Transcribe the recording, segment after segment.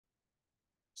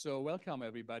So welcome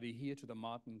everybody here to the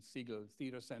Martin Segal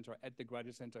Theatre Center at the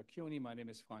Graduate Center CUNY. My name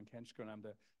is Frank Hentschker and I'm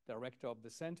the director of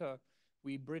the center.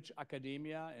 We bridge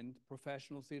academia and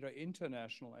professional theater,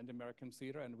 international and American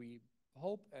theater, and we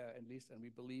hope at least, and we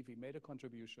believe we made a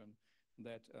contribution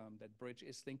that that bridge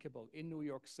is thinkable in New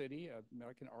York City.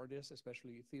 American artists,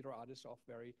 especially theater artists, are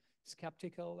very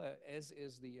skeptical, as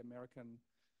is the American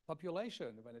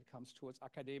population when it comes towards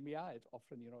academia. It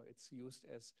often, it's used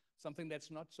as something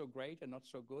that's not so great and not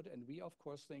so good. And we, of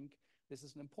course, think this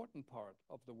is an important part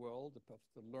of the world, of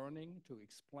the learning to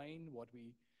explain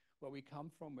where we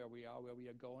come from, where we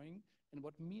are going, and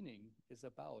what meaning is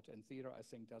about. And theater, I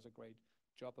think, does a great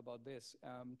job about this.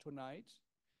 Tonight,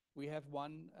 we have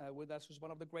one with us who's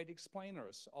one of the great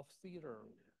explainers of theater,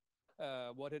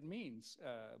 what it means,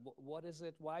 what is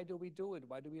it, why do we do it,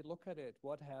 why do we look at it,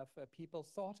 what have people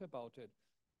thought about it,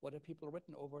 what have people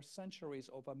written over centuries,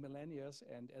 over millennia,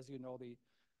 and as you know, the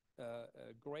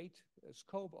great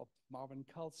scope of Marvin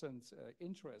Carlson's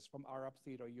interest from Arab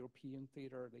theater, European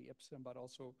theater, the Ibsen, but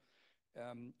also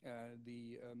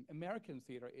the American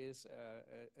theater is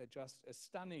just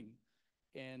stunning.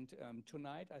 And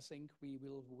tonight, I think we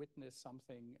will witness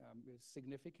something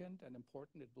significant and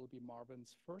important. It will be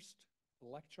Marvin's first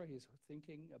lecture. He's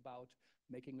thinking about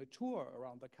making a tour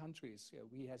around the countries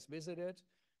he has visited,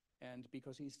 and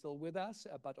because he's still with us,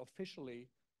 but officially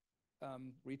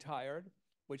retired,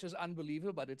 which is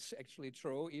unbelievable, but it's actually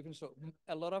true. Even so,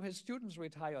 a lot of his students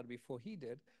retired before he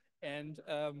did. And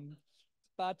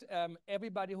but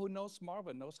everybody who knows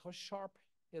Marvin knows how sharp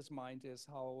his mind is,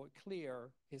 how clear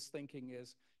his thinking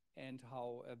is, and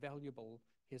how valuable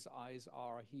his eyes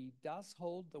are. He does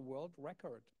hold the world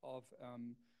record of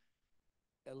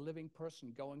a living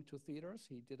person going to theaters.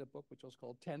 He did a book which was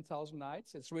called 10,000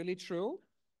 Nights. It's really true.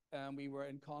 We were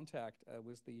in contact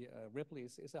with the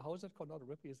Ripley's. How is it called? Not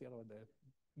Ripley's, the other one, the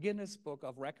Guinness Book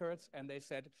of Records. And they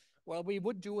said, well, we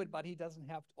would do it, but he doesn't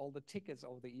have all the tickets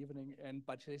over the evening.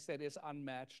 But they said it's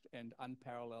unmatched and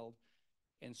unparalleled.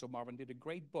 And so Marvin did a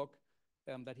great book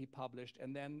that he published.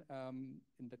 And then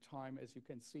in the time, as you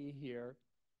can see here,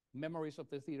 Memories of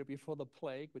the Theater Before the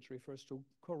Plague, which refers to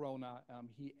Corona,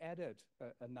 he added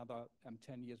another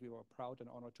 10 years. We were proud and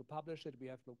honored to publish it. We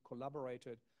have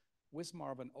collaborated with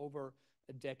Marvin over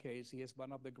decades. He is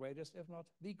one of the greatest, if not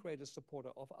the greatest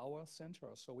supporter of our center.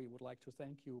 So we would like to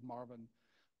thank you, Marvin,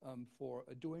 for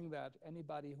doing that.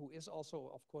 Anybody who is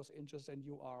also, of course, interested, and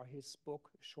you are, his book,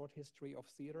 Short History of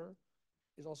Theater,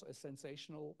 is also a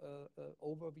sensational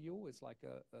overview. It's like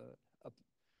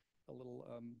a little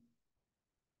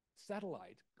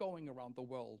satellite going around the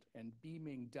world and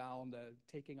beaming down,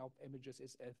 taking up images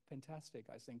is a fantastic,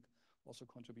 I think, also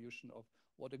contribution of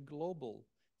what a global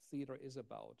theater is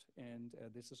about. And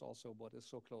this is also what is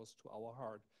so close to our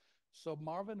heart. So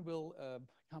Marvin will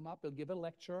come up, will give a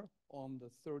lecture on the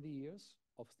 30 years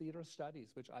of theater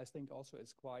studies, which I think also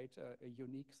is quite a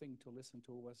unique thing to listen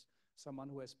to, was someone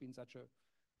who has been such a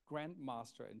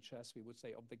grandmaster in chess, we would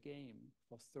say, of the game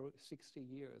for 60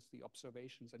 years, the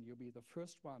observations, and you'll be the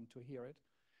first one to hear it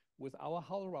with our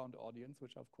HowlRound audience,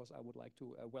 which of course I would like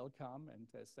to welcome and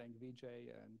thank Vijay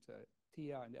and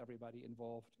Tia and everybody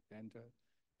involved, and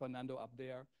Fernando up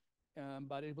there.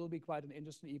 But it will be quite an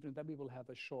interesting evening. Then we will have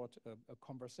a short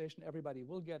conversation. Everybody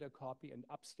will get a copy, and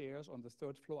upstairs on the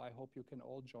 3rd floor, I hope you can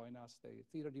all join us. The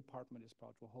theater department is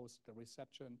proud to host the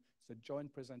reception. It's a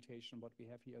joint presentation. What we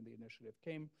have here in the initiative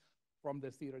came from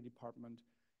the theater department.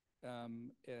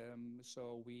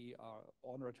 So we are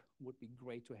honored. Would be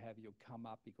great to have you come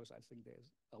up, because I think there's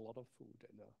a lot of food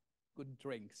and a good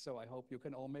drink. So I hope you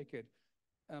can all make it.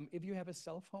 If you have a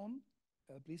cell phone,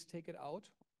 please take it out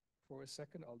for a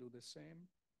second. I'll do the same.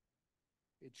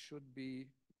 It should be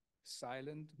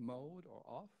silent mode or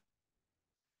off.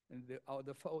 And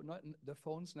the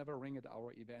phones never ring at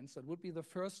our events. It would be the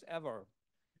first ever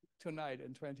tonight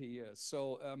in 20 years.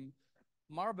 So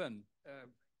Marvin,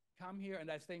 come here,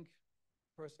 and I think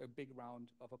first a big round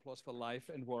of applause for life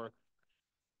and work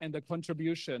and the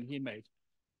contribution he made.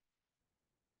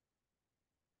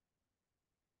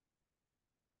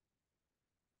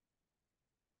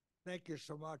 Thank you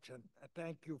so much, and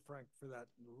thank you, Frank, for that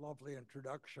lovely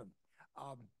introduction.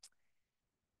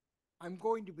 I'm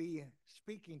going to be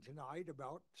speaking tonight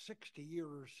about 60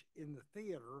 years in the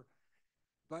theater,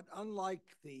 but unlike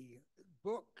the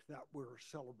book that we're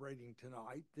celebrating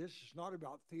tonight, this is not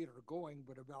about theater going,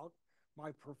 but about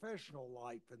my professional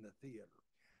life in the theater.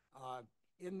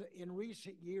 In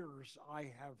recent years,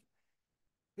 I have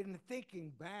been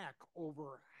thinking back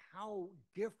over how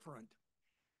different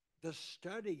the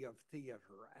study of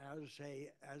theater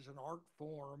as an art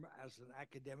form, as an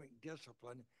academic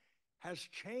discipline, has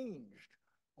changed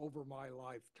over my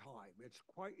lifetime.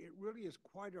 It really is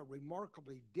quite a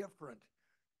remarkably different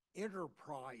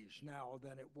enterprise now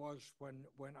than it was when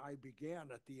I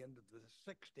began at the end of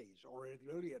the 60s or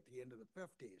really at the end of the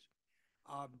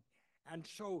 50s. And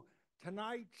so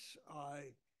tonight's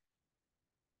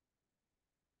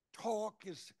talk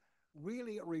is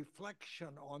really a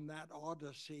reflection on that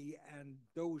odyssey and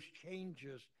those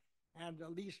changes, and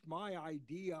at least my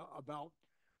idea about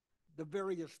the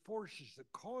various forces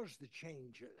that cause the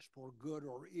changes for good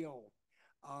or ill.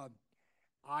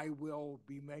 I will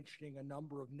be mentioning a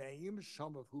number of names,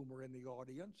 some of whom are in the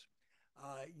audience.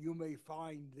 You may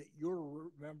find that your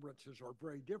remembrances are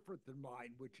very different than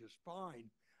mine, which is fine.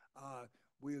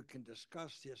 We can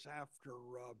discuss this after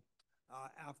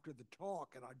the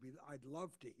talk, and I'd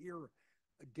love to hear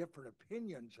different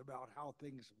opinions about how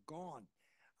things have gone.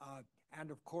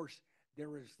 And of course,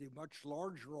 there is the much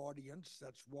larger audience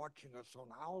that's watching us on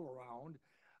HowlRound.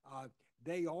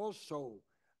 They also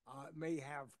may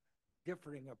have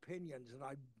differing opinions, and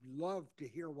I'd love to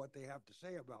hear what they have to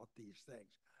say about these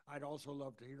things. I'd also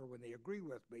love to hear when they agree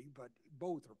with me, but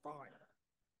both are fine.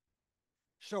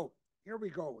 So here we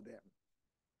go then.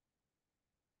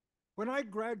 When I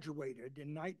graduated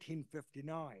in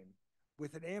 1959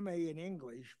 with an MA in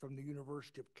English from the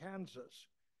University of Kansas,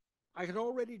 I had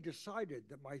already decided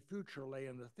that my future lay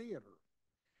in the theater.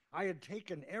 I had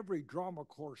taken every drama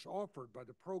course offered by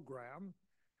the program,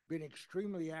 been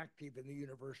extremely active in the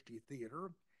university theater,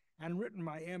 and written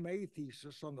my MA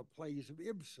thesis on the plays of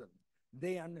Ibsen,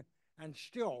 then and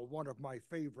still one of my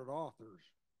favorite authors.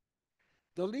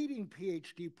 The leading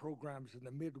PhD programs in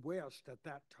the Midwest at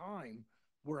that time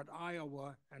were at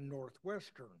Iowa and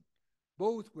Northwestern,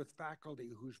 both with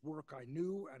faculty whose work I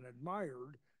knew and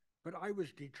admired, but I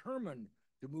was determined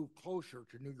to move closer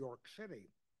to New York City.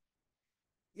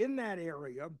 In that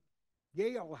area,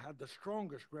 Yale had the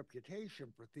strongest reputation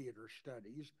for theater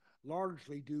studies,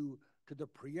 largely due to the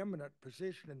preeminent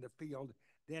position in the field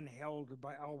then held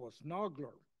by Alvis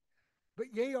Nagler.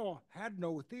 But Yale had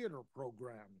no theater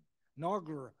program.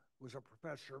 Nagler was a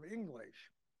professor of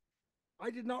English. I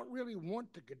did not really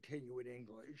want to continue in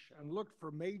English and looked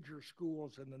for major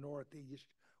schools in the Northeast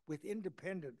with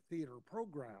independent theater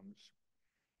programs.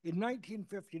 In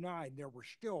 1959, there were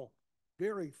still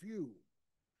very few.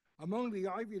 Among the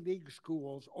Ivy League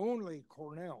schools, only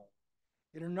Cornell,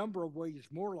 in a number of ways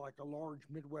more like a large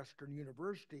Midwestern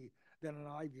university than an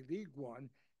Ivy League one,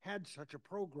 had such a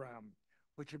program,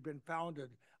 which had been founded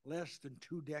less than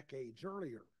 2 decades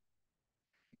earlier.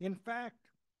 In fact,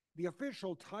 the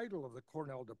official title of the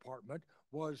Cornell department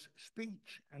was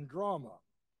Speech and Drama,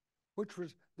 which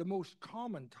was the most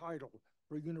common title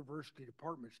for university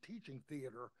departments teaching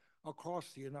theater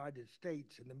across the United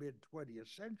States in the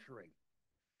mid-20th century.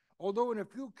 Although in a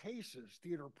few cases,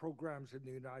 theater programs in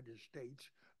the United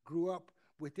States grew up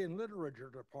within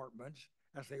literature departments,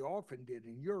 as they often did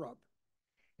in Europe,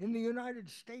 in the United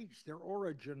States, their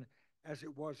origin, as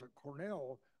it was at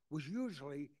Cornell, was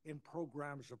usually in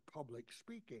programs of public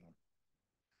speaking.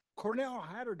 Cornell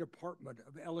had a department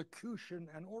of elocution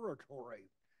and oratory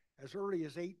as early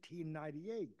as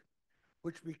 1898,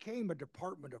 which became a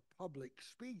department of public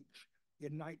speech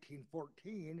in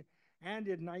 1914, and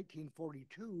in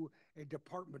 1942, a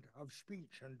department of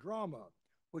speech and drama,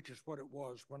 which is what it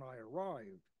was when I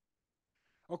arrived.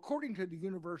 According to the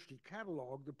university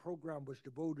catalog, the program was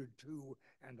devoted to,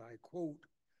 and I quote,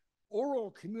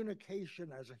 oral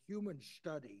communication as a human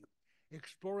study,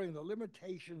 exploring the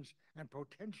limitations and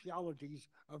potentialities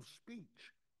of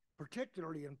speech,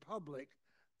 particularly in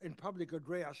public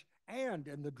address and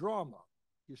in the drama.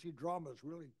 You see, drama is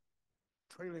really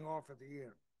trailing off at the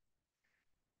end.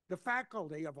 The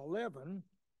faculty of 11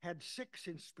 had 6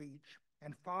 in speech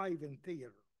and 5 in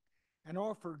theater, and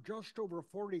offered just over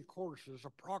 40 courses,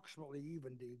 approximately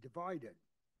evenly divided.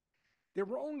 There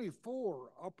were only 4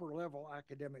 upper-level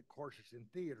academic courses in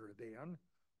theater then,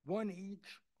 1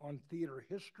 each on theater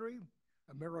history,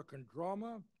 American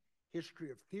drama,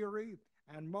 history of theory,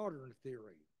 and modern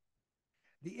theory.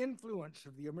 The influence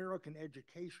of the American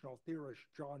educational theorist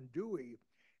John Dewey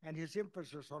and his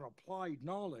emphasis on applied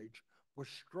knowledge was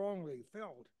strongly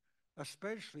felt,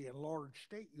 especially in large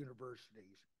state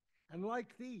universities. And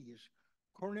like these,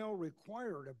 Cornell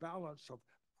required a balance of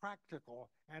practical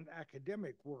and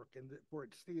academic work for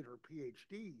its theater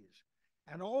PhDs,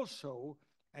 and also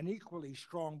an equally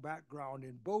strong background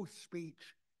in both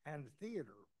speech and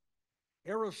theater.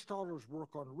 Aristotle's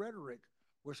work on rhetoric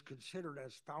was considered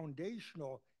as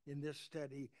foundational in this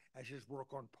study as his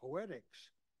work on poetics,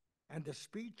 and the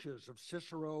speeches of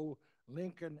Cicero,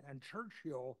 Lincoln, and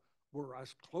Churchill were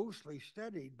as closely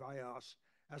studied by us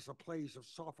as the plays of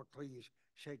Sophocles,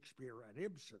 Shakespeare, and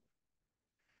Ibsen.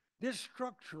 This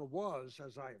structure was,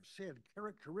 as I have said,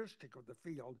 characteristic of the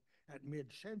field at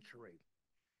mid-century.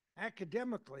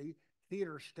 Academically,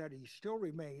 theater studies still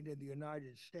remained in the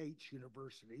United States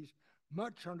universities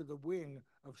much under the wing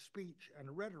of speech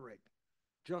and rhetoric,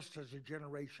 just as a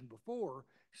generation before,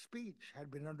 speech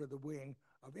had been under the wing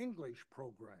of English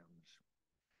programs.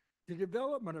 The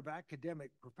development of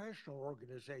academic professional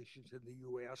organizations in the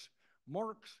U.S.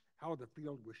 marks how the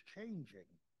field was changing.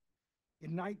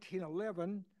 In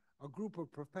 1911, a group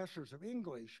of professors of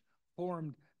English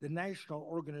formed the National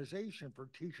Organization for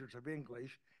Teachers of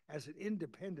English as an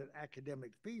independent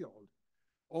academic field.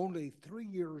 Only 3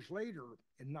 years later,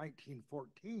 in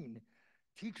 1914,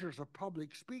 teachers of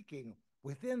public speaking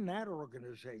within that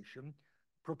organization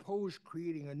proposed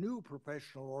creating a new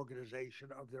professional organization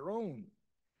of their own.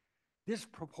 This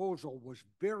proposal was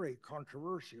very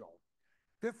controversial.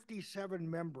 57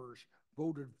 members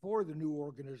voted for the new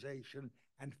organization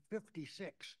and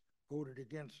 56 voted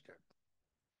against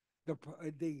it.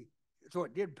 So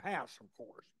it did pass, of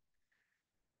course.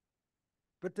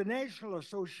 But the National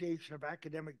Association of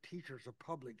Academic Teachers of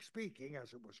Public Speaking,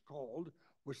 as it was called,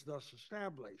 was thus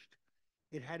established.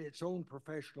 It had its own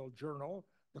professional journal,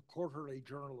 the Quarterly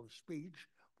Journal of Speech,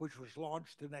 which was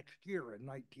launched the next year in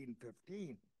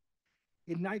 1915.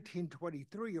 In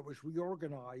 1923, it was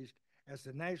reorganized as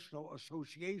the National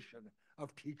Association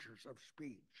of Teachers of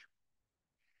Speech.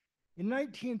 In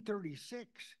 1936,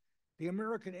 the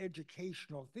American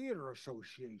Educational Theater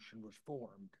Association was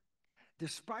formed.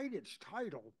 Despite its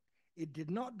title, it did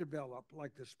not develop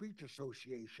like the Speech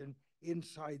Association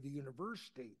inside the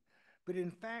university, but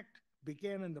in fact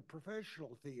began in the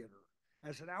professional theater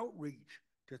as an outreach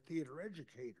to theater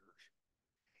educators.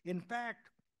 In fact,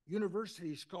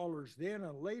 university scholars then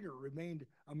and later remained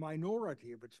a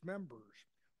minority of its members,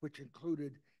 which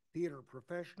included theater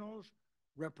professionals,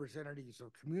 representatives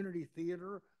of community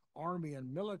theater, Army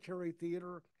and military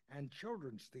theater, and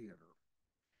children's theater.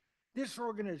 This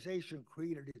organization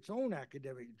created its own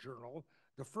academic journal,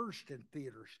 the first in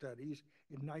theater studies,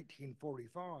 in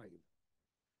 1945.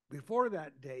 Before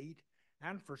that date,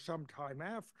 and for some time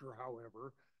after,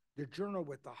 however, the journal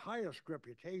with the highest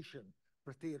reputation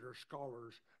for theater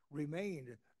scholars remained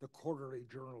the Quarterly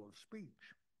Journal of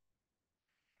Speech.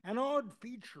 An odd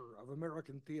feature of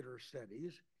American theater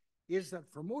studies is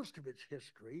that for most of its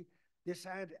history, this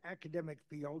academic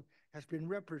field has been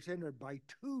represented by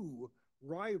two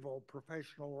rival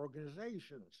professional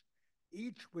organizations,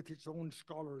 each with its own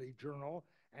scholarly journal,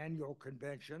 annual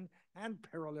convention, and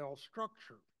parallel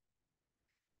structure.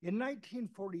 In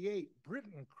 1948,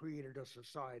 Britain created a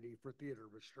Society for Theater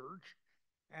Research,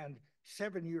 and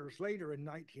 7 years later, in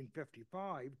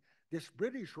 1955, this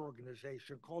British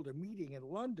organization called a meeting in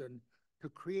London to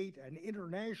create an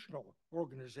international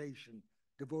organization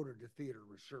devoted to theater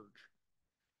research.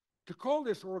 To call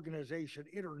this organization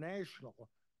international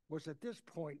was at this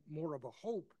point more of a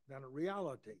hope than a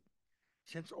reality,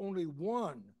 since only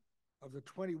one of the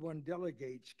 21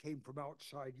 delegates came from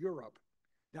outside Europe.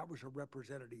 That was a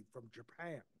representative from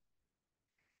Japan.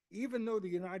 Even though the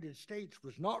United States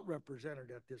was not represented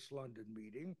at this London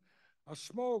meeting, a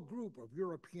small group of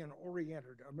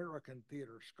European-oriented American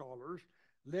theater scholars,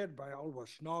 led by Alva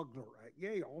Snogler at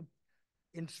Yale,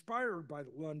 inspired by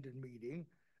the London meeting,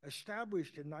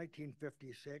 established in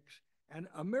 1956 an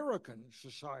American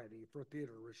Society for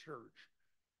Theater Research,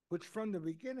 which from the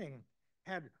beginning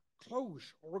had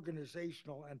close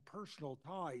organizational and personal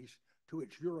ties to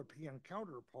its European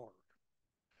counterpart.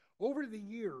 Over the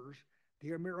years,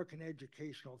 the American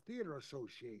Educational Theater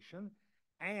Association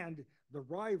and the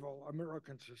rival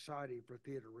American Society for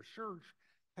Theater Research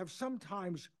have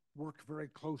sometimes worked very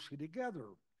closely together,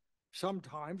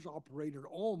 sometimes operated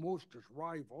almost as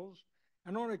rivals,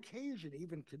 and on occasion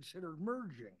even considered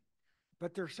merging.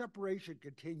 But their separation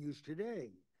continues today,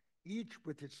 each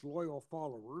with its loyal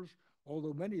followers,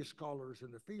 although many scholars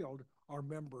in the field are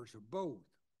members of both.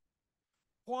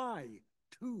 Why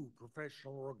two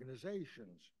professional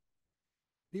organizations?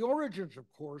 The origins,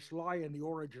 of course, lie in the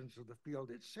origins of the field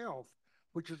itself,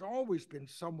 which has always been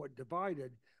somewhat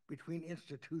divided between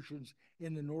institutions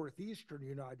in the northeastern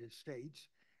United States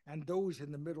and those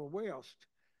in the Middle West.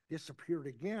 This appeared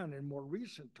again in more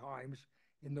recent times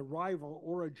in the rival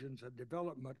origins and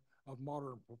development of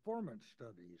modern performance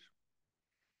studies.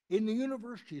 In the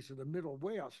universities of the Middle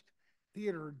West,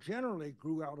 theater generally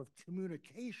grew out of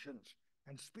communications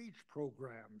and speech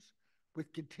programs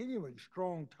with continuing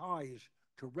strong ties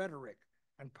to rhetoric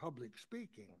and public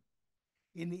speaking.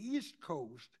 In the East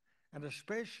Coast, and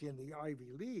especially in the Ivy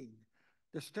League,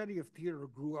 the study of theater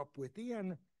grew up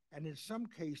within and in some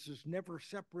cases never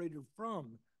separated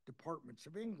from departments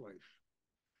of English.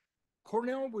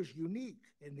 Cornell was unique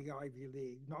in the Ivy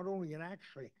League, not only in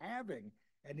actually having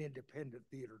an independent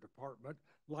theater department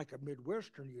like a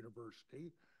Midwestern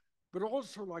university, but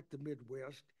also like the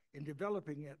Midwest in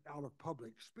developing it out of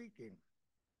public speaking.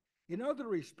 In other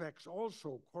respects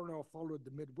also, Cornell followed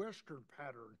the Midwestern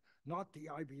pattern, not the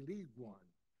Ivy League one.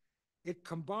 It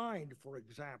combined, for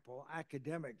example,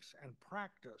 academics and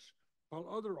practice, while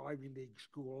other Ivy League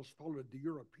schools followed the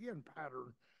European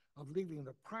pattern of leaving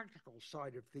the practical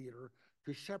side of theater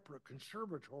to separate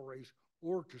conservatories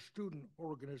or to student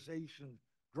organization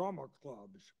drama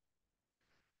clubs.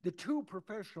 The two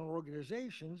professional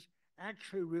organizations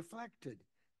actually reflected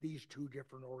these two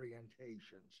different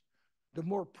orientations. The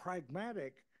more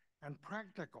pragmatic and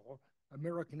practical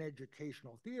American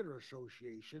Educational Theater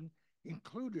Association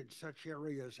included such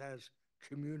areas as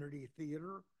community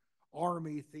theater,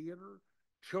 army theater,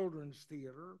 children's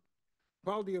theater,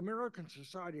 while the American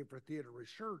Society for Theater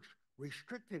Research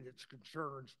restricted its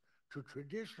concerns to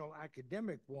traditional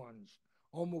academic ones,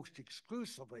 almost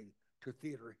exclusively to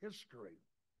theater history.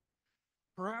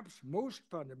 Perhaps most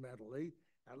fundamentally,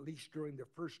 at least during the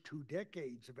first 2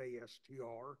 decades of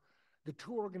ASTR, the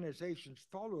two organizations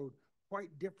followed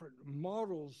quite different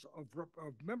models of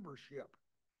membership.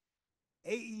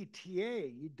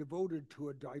 AETA, devoted to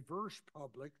a diverse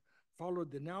public,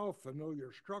 followed the now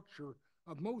familiar structure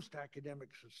of most academic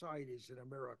societies in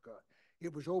America.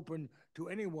 It was open to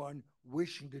anyone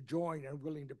wishing to join and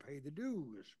willing to pay the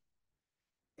dues.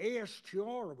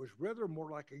 ASTR was rather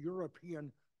more like a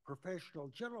European professional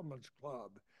gentlemen's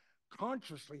club,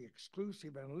 consciously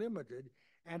exclusive and limited,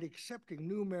 and accepting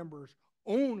new members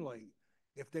only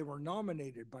if they were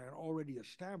nominated by an already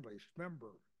established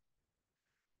member.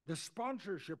 The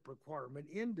sponsorship requirement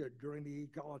ended during the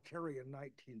egalitarian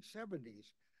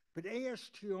 1970s, but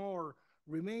ASTR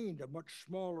remained a much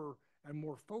smaller and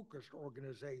more focused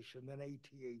organization than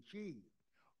ATHE.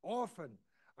 Often,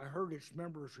 I heard its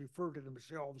members refer to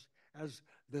themselves as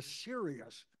the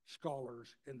serious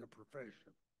scholars in the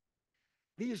profession.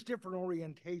 These different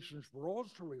orientations were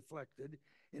also reflected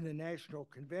in the national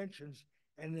conventions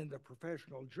and in the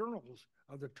professional journals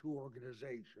of the two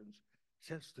organizations,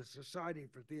 since the Society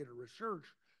for Theater Research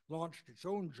launched its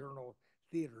own journal,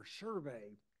 Theater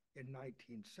Survey, in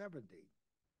 1970.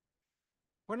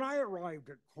 When I arrived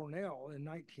at Cornell in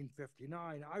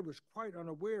 1959, I was quite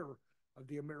unaware of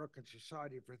the American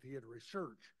Society for Theater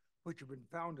Research, which had been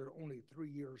founded only 3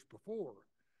 years before.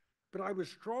 But I was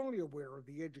strongly aware of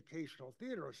the Educational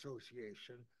Theater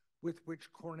Association, with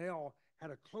which Cornell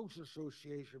had a close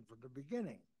association from the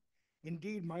beginning.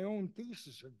 Indeed, my own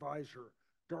thesis advisor,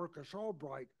 Darcus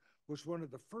Albright, was one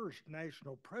of the first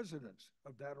national presidents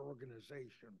of that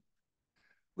organization.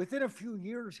 Within a few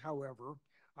years, however,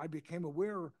 I became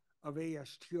aware of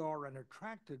ASTR and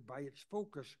attracted by its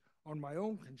focus on my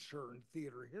own concern,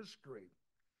 theater history.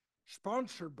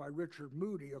 Sponsored by Richard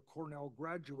Moody, a Cornell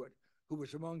graduate who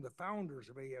was among the founders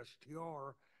of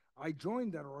ASTR, I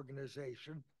joined that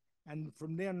organization and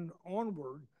from then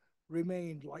onward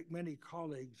remained, like many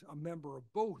colleagues, a member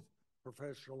of both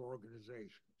professional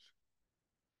organizations.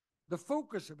 The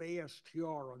focus of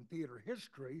ASTR on theater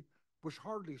history was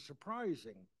hardly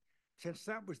surprising, since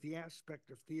that was the aspect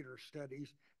of theater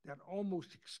studies that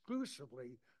almost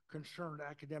exclusively concerned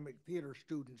academic theater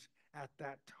students at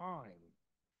that time.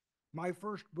 My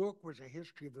first book was a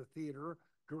history of the theater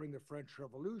during the French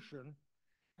Revolution,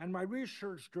 and my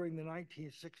research during the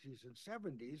 1960s and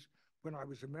 70s, when I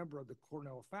was a member of the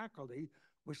Cornell faculty,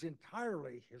 was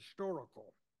entirely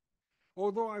historical.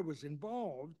 Although I was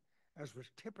involved, as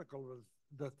was typical of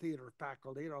the theater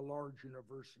faculty at a large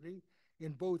university,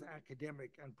 in both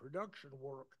academic and production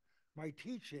work, my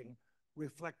teaching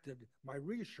reflected my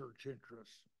research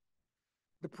interests.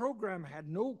 The program had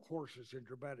no courses in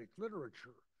dramatic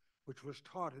literature, which was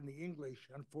taught in the English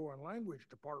and foreign language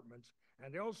departments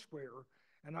and elsewhere,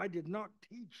 and I did not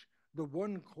teach the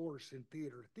one course in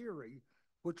theater theory,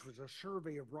 which was a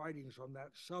survey of writings on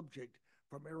that subject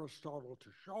from Aristotle to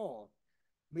Shaw,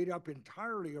 made up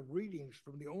entirely of readings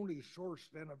from the only source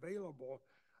then available,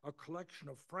 a collection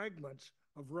of fragments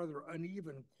of rather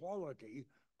uneven quality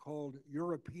called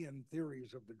European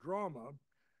Theories of the Drama,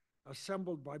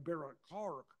 assembled by Barrett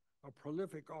Clark, a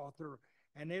prolific author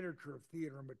and editor of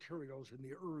theater materials in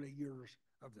the early years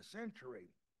of the century.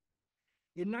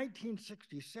 In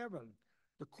 1967,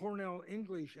 the Cornell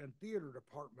English and Theater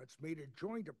departments made a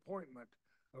joint appointment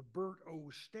of Bert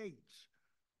O. States,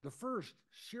 the first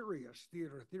serious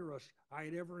theater theorist I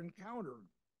had ever encountered,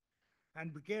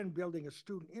 and began building a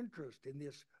student interest in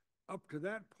this, up to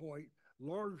that point,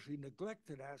 largely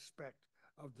neglected aspect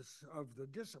of the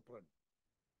discipline.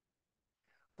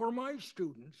 For my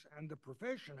students and the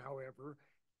profession, however,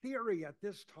 theory at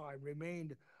this time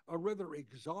remained a rather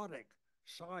exotic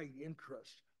side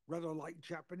interest, rather like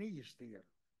Japanese theater.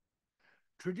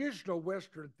 Traditional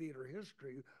Western theater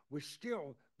history was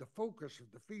still the focus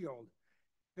of the field,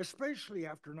 especially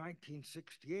after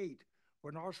 1968,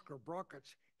 when Oscar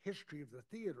Brockett's History of the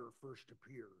Theater first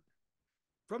appeared.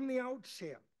 From the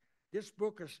outset, this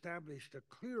book established a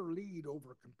clear lead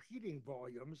over competing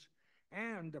volumes,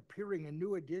 and appearing in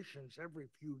new editions every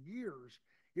few years,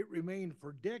 it remained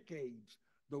for decades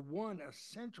the one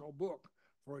essential book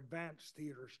for advanced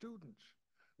theater students.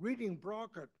 Reading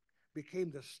Brockett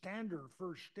became the standard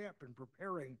first step in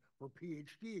preparing for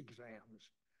PhD exams,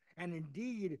 and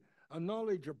indeed, a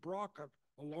knowledge of Brockett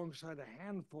alongside a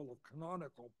handful of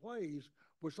canonical plays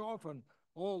was often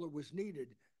all that was needed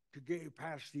to get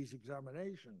past these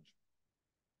examinations.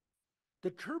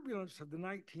 The turbulence of the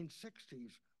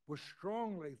 1960s was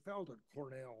strongly felt at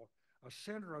Cornell, a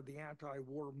center of the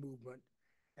anti-war movement,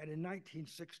 and in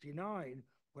 1969,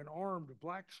 when armed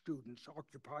black students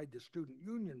occupied the Student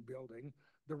Union building,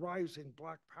 the rising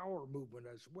Black Power movement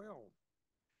as well.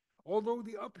 Although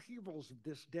the upheavals of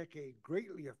this decade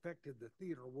greatly affected the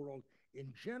theater world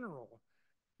in general,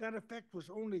 that effect was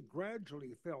only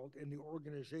gradually felt in the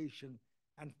organization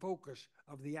and focus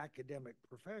of the academic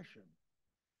profession.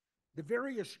 The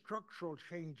various structural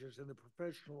changes in the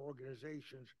professional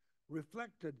organizations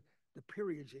reflected the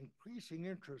period's increasing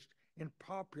interest in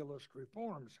populist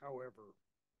reforms, however.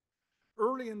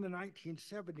 Early in the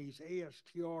 1970s,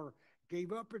 ASTR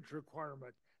gave up its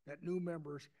requirement that new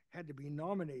members had to be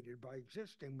nominated by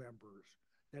existing members,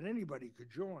 that anybody could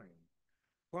join.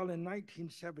 While in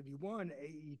 1971,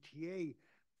 AETA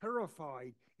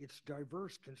clarified its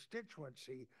diverse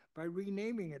constituency by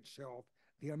renaming itself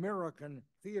the American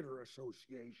Theater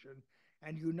Association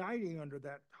and uniting under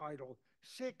that title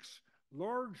 6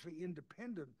 largely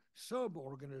independent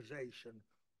sub-organizations,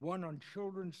 one on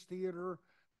children's theater,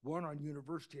 one on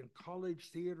university and college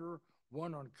theater,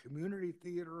 one on community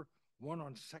theater, one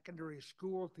on secondary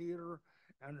school theater,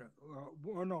 and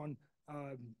one on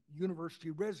university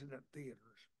resident theaters.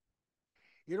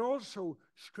 It also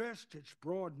stressed its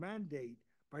broad mandate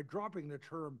by dropping the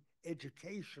term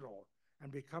educational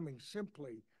and becoming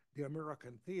simply the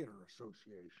American Theater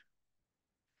Association.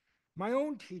 My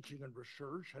own teaching and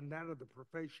research, and that of the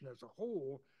profession as a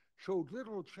whole, showed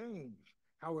little change,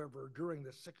 however, during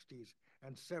the 60s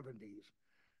and 70s.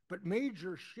 But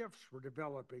major shifts were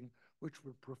developing which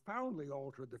would profoundly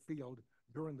alter the field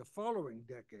during the following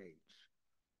decades.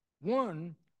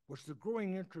 One was the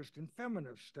growing interest in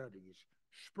feminist studies,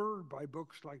 spurred by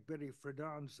books like Betty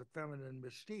Friedan's The Feminine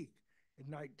Mystique in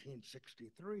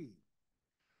 1963.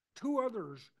 Two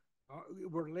other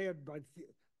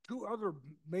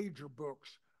major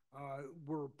books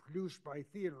were produced by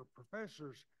theater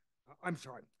professors.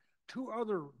 Two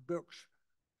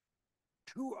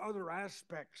other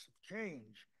aspects of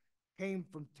change came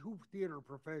from two theater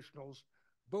professionals,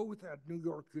 both at New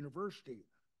York University,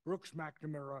 Brooks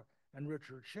McNamara and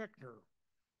Richard Schechner.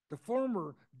 The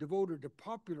former devoted to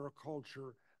popular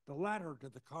culture, the latter to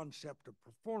the concept of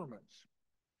performance.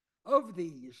 Of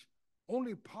these,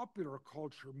 only popular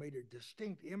culture made a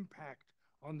distinct impact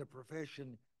on the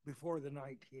profession before the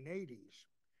 1980s.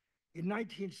 In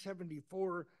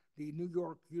 1974, the New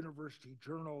York University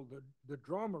journal, the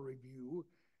Drama Review,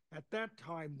 at that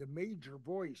time the major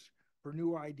voice for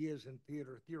new ideas in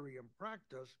theater theory and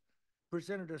practice,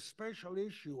 presented a special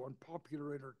issue on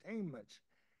popular entertainments,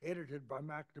 edited by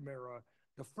McNamara,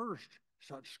 the first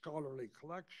such scholarly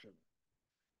collection.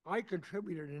 I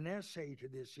contributed an essay to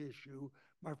this issue,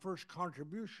 my first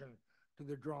contribution to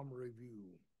the Drama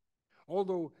Review.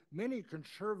 Although many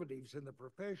conservatives in the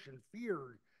profession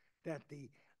feared that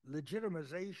the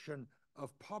legitimization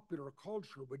of popular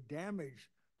culture would damage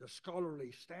the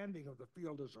scholarly standing of the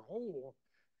field as a whole,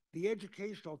 the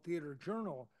Educational Theater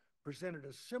Journal presented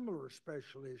a similar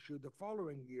special issue the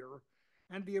following year,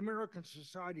 and the American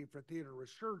Society for Theater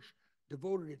Research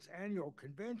devoted its annual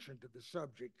convention to the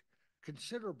subject,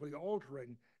 considerably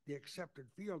altering the accepted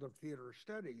field of theater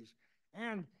studies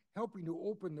and helping to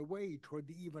open the way toward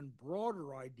the even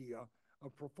broader idea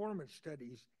of performance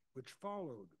studies which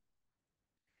followed.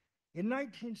 In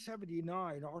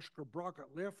 1979, Oscar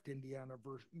Brockett left Indiana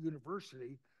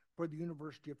University for the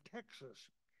University of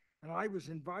Texas, and I was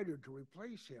invited to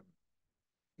replace him.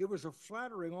 It was a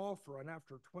flattering offer, and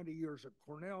after 20 years at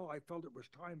Cornell, I felt it was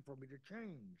time for me to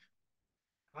change.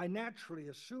 I naturally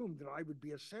assumed that I would be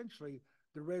essentially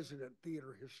the resident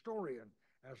theater historian,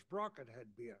 as Brockett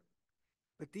had been.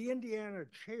 But the Indiana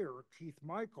chair, Keith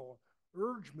Michael,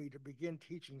 urged me to begin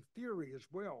teaching theory as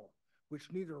well, which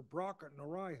neither Brockett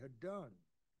nor I had done.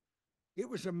 It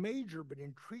was a major but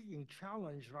intriguing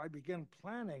challenge, and I began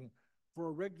planning for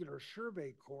a regular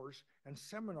survey course and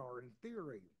seminar in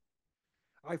theory.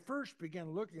 I first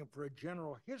began looking for a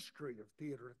general history of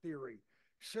theater theory,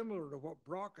 similar to what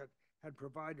Brockett had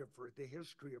provided for the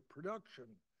history of production,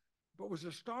 but was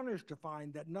astonished to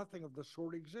find that nothing of the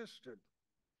sort existed.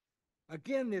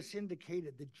 Again, this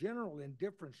indicated the general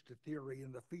indifference to theory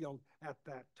in the field at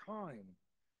that time,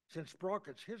 since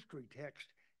Brockett's history text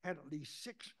had at least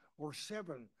 6 or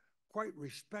 7 quite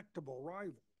respectable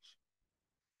rivals.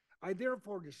 I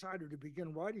therefore decided to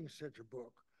begin writing such a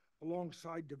book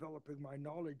alongside developing my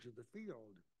knowledge of the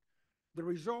field. The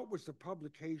result was the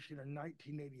publication in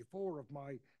 1984 of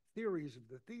my Theories of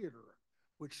the Theater,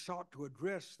 which sought to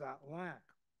address that lack.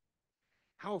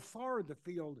 How far the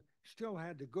field still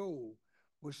had to go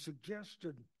was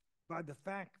suggested by the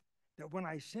fact that when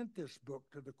I sent this book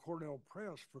to the Cornell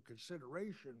Press for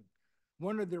consideration,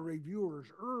 one of the reviewers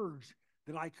urged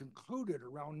that I conclude it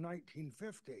around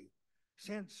 1950,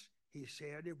 since, he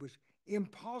said, it was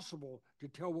impossible to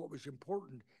tell what was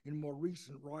important in more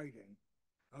recent writing,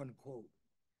 unquote.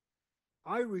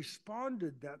 I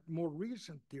responded that more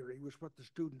recent theory was what the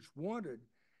students wanted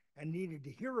and needed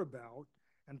to hear about,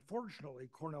 and fortunately,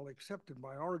 Cornell accepted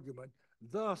my argument,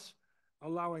 thus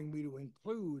allowing me to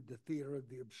include the theater of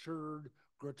the absurd,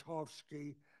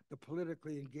 Grotowski, the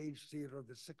politically engaged theater of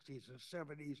the 60s and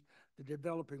 70s, the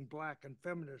developing Black and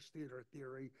feminist theater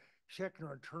theory,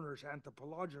 Schechner and Turner's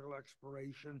anthropological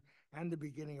exploration, and the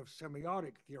beginning of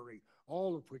semiotic theory,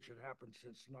 all of which had happened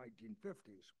since the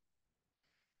 1950s.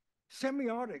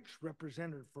 Semiotics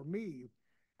represented for me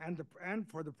and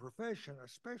for the profession a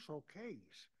special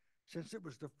case, since it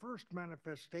was the first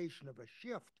manifestation of a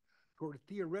shift toward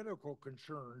theoretical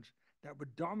concerns that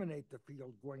would dominate the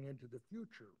field going into the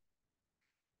future.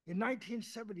 In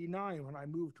 1979, when I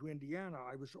moved to Indiana,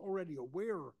 I was already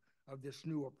aware of this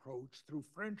new approach through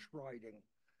French writing,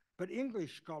 but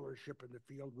English scholarship in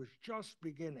the field was just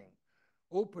beginning,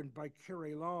 opened by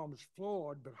Carrie Lam's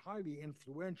flawed but highly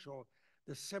influential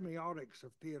The Semiotics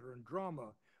of Theater and Drama,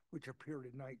 which appeared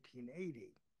in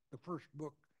 1980, the first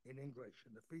book in English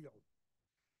in the field.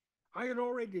 I had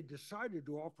already decided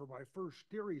to offer my first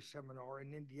theory seminar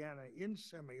in Indiana in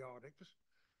semiotics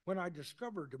when I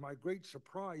discovered, to my great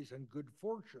surprise and good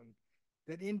fortune,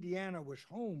 that Indiana was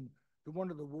home to one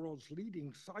of the world's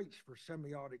leading sites for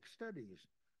semiotic studies,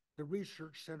 the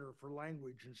Research Center for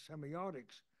Language and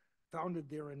Semiotics, founded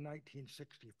there in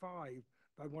 1965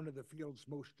 by one of the field's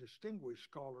most distinguished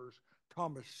scholars,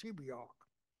 Thomas Sebeok.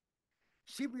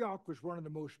 Sebeok was one of the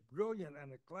most brilliant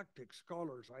and eclectic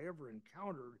scholars I ever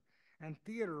encountered, and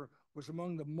theater was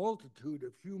among the multitude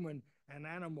of human and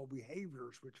animal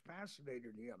behaviors which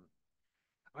fascinated him.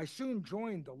 I soon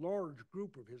joined the large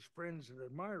group of his friends and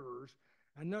admirers,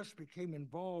 and thus became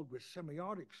involved with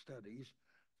semiotic studies,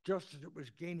 just as it was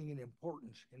gaining in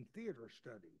importance in theater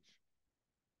studies.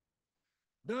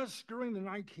 Thus, during the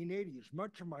 1980s,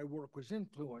 much of my work was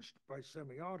influenced by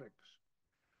semiotics.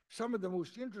 Some of the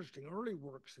most interesting early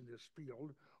works in this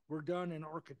field were done in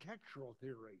architectural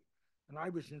theory, and I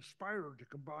was inspired to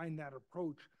combine that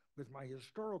approach with my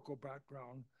historical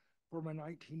background for my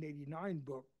 1989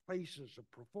 book, Places of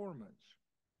Performance.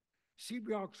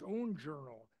 Sebeok's own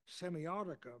journal,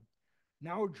 Semiotica,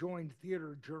 now joined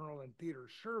Theater Journal and Theater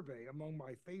Survey among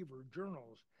my favored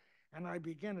journals, and I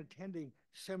began attending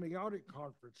semiotic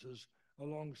conferences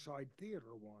alongside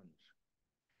theater ones.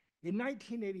 In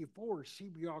 1984,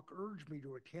 Sebeok urged me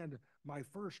to attend my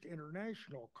first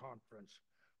international conference,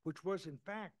 which was in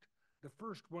fact the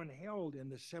first one held in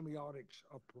the semiotics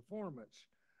of performance,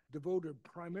 devoted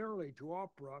primarily to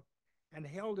opera and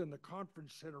held in the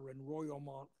conference center in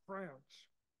Royaumont, France.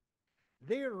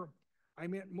 There, I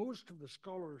met most of the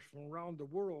scholars from around the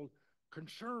world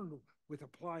concerned with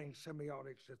applying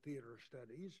semiotics to theater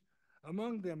studies,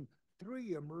 among them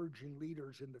 3 emerging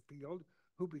leaders in the field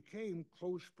who became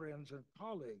close friends and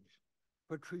colleagues: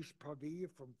 Patrice Pavie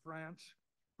from France,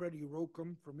 Freddie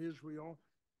Rokem from Israel,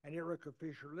 and Erika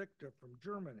Fischer-Lichte from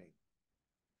Germany.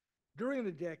 During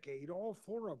the decade, all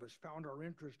 4 of us found our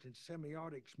interest in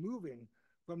semiotics moving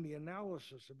from the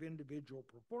analysis of individual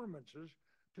performances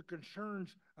to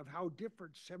concerns of how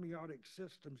different semiotic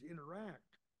systems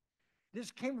interact.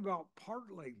 This came about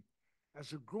partly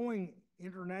as a growing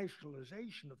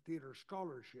internationalization of theater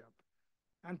scholarship,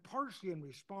 and partially in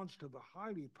response to the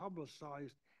highly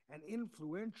publicized and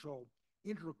influential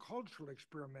intercultural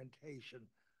experimentation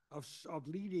of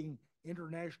leading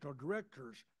international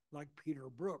directors like Peter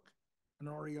Brook and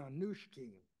Ariane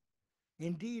Nouchkine.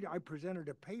 Indeed, I presented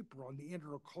a paper on the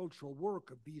intercultural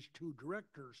work of these 2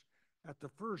 directors at the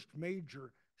first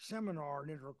major seminar in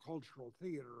intercultural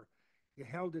theater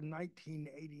held in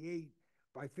 1988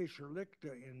 by Fischer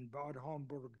Lichte in Bad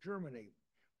Homburg, Germany,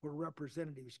 where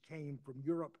representatives came from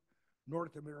Europe,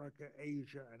 North America,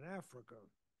 Asia, and Africa.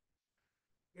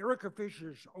 Erica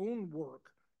Fischer's own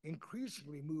work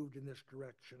increasingly moved in this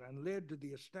direction and led to the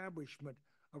establishment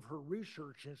of her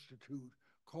research institute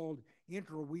called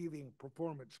Interweaving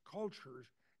Performance Cultures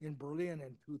in Berlin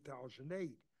in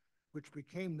 2008, which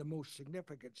became the most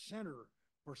significant center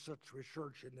for such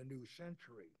research in the new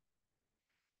century.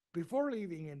 Before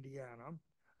leaving Indiana,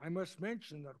 I must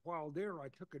mention that while there I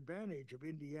took advantage of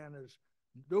Indiana's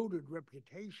noted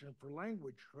reputation for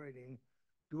language training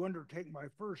to undertake my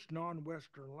first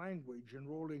non-Western language,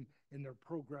 enrolling in their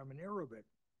program in Arabic.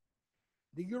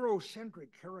 The Eurocentric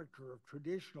character of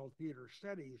traditional theater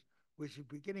studies was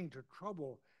beginning to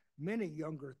trouble many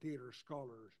younger theater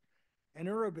scholars, and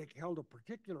Arabic held a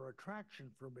particular attraction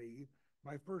for me,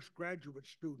 my first graduate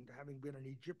student having been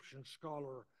an Egyptian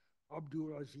scholar,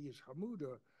 Abdulaziz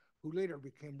Hamouda, who later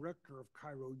became rector of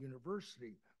Cairo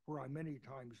University, where I many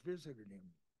times visited him.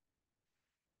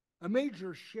 A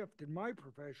major shift in my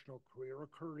professional career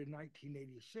occurred in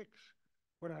 1986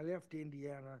 when I left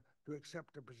Indiana to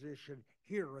accept a position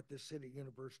here at the City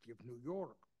University of New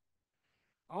York.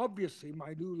 Obviously,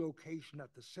 my new location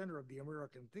at the center of the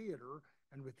American theater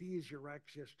and with easier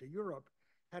access to Europe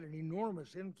had an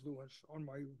enormous influence on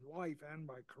my life and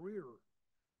my career.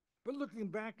 But looking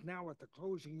back now at the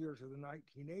closing years of the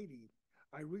 1980s,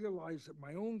 I realized that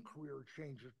my own career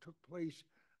changes took place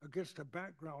against a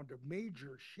background of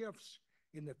major shifts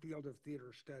in the field of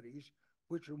theater studies,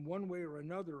 which in one way or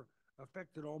another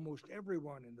affected almost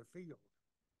everyone in the field.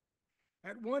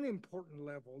 At one important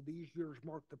level, these years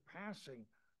marked the passing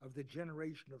of the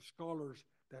generation of scholars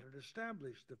that had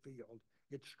established the field,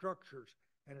 its structures,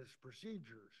 and its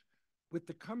procedures, with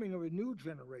the coming of a new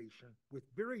generation with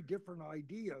very different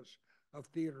ideas of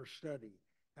theater study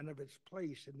and of its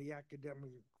place in the academic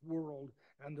world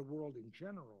and the world in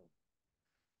general.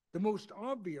 The most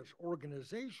obvious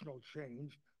organizational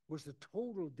change was the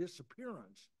total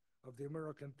disappearance of the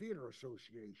American Theater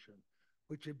Association,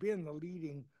 which had been the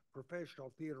leading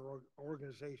professional theater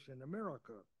organization in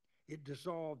America. It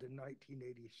dissolved in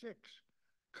 1986,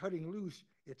 cutting loose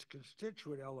its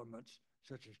constituent elements,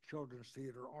 such as children's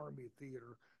theater, army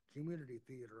theater, community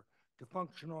theater, to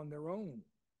function on their own.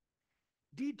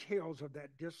 Details of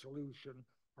that dissolution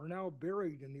are now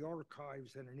buried in the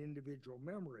archives and in individual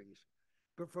memories.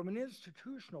 But from an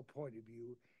institutional point of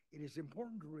view, it is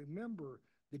important to remember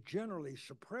the generally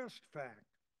suppressed fact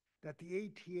that the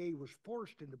ATA was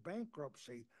forced into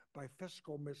bankruptcy by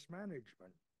fiscal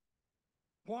mismanagement.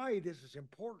 Why this is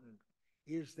important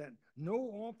is that no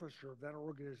officer of that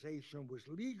organization was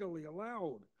legally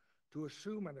allowed to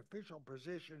assume an official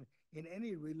position in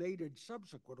any related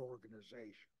subsequent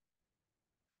organization.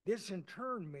 This in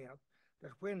turn meant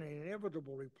that when an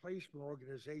inevitable replacement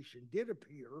organization did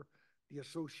appear, the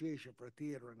Association for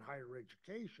Theater and Higher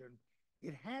Education,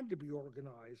 it had to be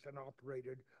organized and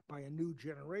operated by a new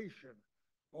generation,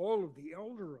 all of the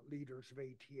elder leaders of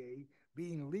ATA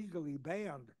being legally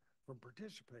banned from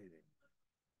participating.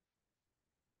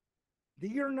 The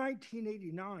year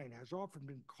 1989 has often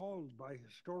been called by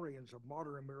historians of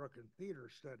modern American theater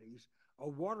studies a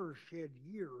watershed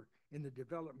year in the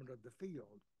development of the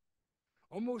field.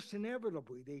 Almost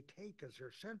inevitably, they take as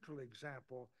their central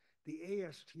example the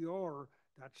ASTR,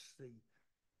 that's the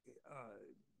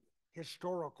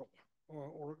historical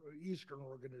or Eastern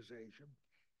organization,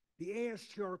 the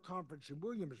ASTR conference in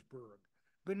Williamsburg.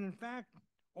 But in fact,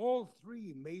 all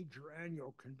three major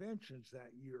annual conventions that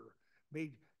year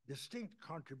made distinct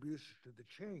contributions to the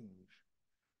change.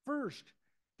 First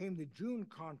came the June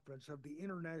conference of the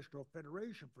International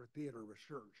Federation for Theater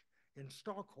Research in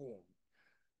Stockholm,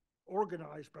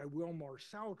 organized by Wilmar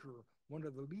Sauter, one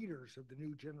of the leaders of the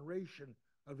new generation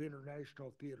of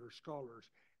international theater scholars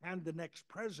and the next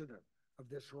president of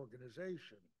this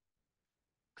organization.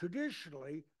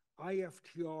 Traditionally,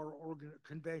 IFTR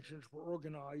conventions were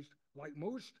organized, like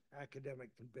most academic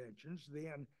conventions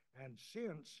then and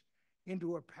since,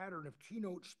 into a pattern of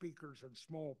keynote speakers and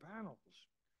small panels.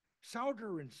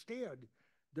 Sauter instead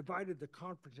divided the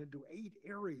conference into 8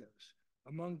 areas,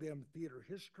 among them theater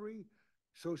history,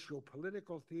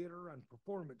 socio-political theater, and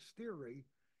performance theory,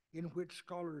 in which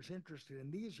scholars interested in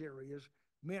these areas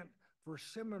met for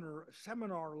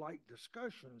seminar-like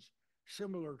discussions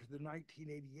similar to the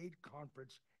 1988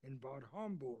 conference in Bad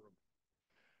Homburg.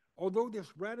 Although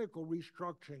this radical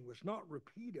restructuring was not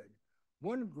repeated,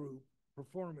 one group,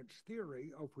 Performance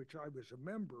Theory, of which I was a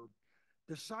member,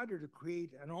 decided to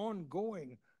create an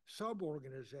ongoing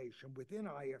sub-organization within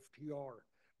IFTR,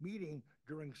 meeting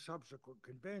during subsequent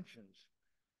conventions.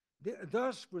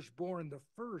 Thus was born the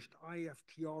first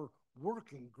IFTR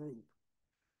working group,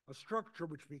 a structure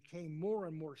which became more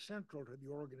and more central to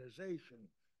the organization.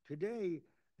 Today,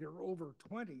 there are over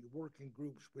 20 working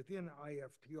groups within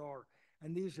IFTR,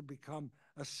 and these have become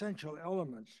essential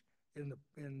elements in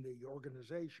the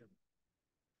organization.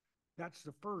 That's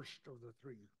the first of the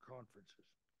three conferences.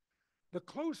 The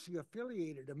closely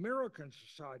affiliated American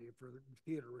Society for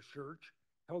Theater Research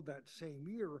held that same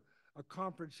year a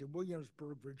conference in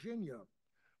Williamsburg, Virginia,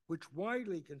 which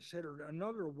widely considered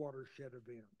another watershed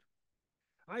event.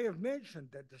 I have mentioned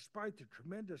that despite the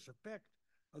tremendous effect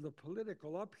of the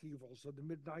political upheavals of the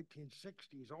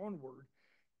mid-1960s onward,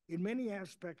 in many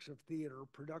aspects of theater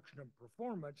production and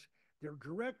performance, their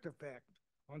direct effect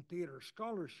on theater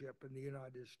scholarship in the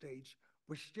United States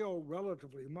was still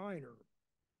relatively minor.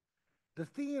 The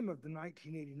theme of the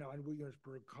 1989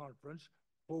 Williamsburg Conference,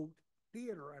 quote,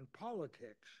 "Theater and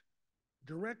Politics,"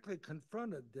 directly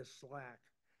confronted this lack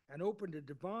and opened a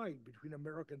divide between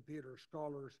American theater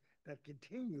scholars that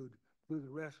continued through the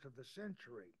rest of the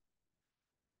century.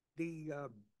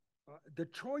 The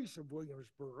choice of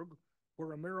Williamsburg,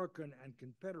 where American and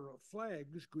Confederate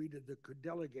flags greeted the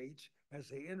delegates as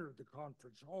they entered the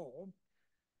conference hall,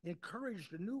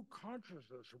 encouraged a new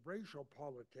consciousness of racial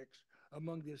politics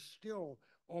among this still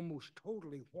almost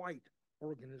totally white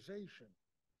organization.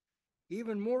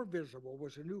 Even more visible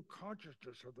was a new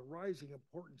consciousness of the rising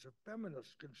importance of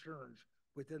feminist concerns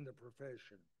within the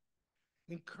profession.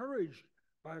 Encouraged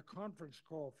by a conference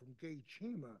call from Gay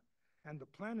Chima and the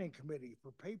planning committee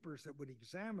for papers that would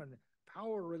examine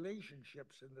power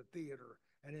relationships in the theater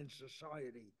and in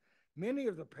society, many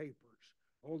of the papers,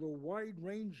 although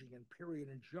wide-ranging in period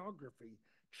and geography,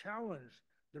 challenged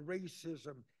the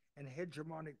racism and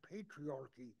hegemonic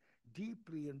patriarchy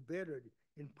deeply embedded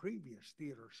in previous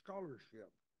theater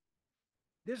scholarship.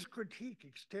 This critique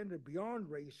extended beyond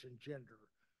race and gender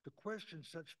to question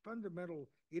such fundamental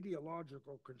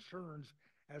ideological concerns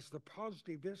as the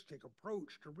positivistic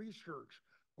approach to research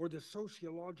or the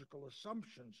sociological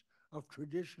assumptions of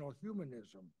traditional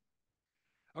humanism.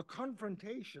 A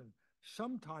confrontation,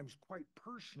 sometimes quite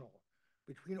personal,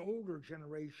 between older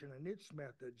generation and its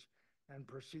methods and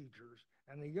procedures,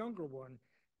 and a younger one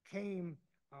came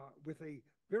with a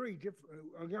very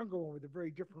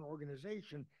different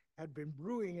organization had been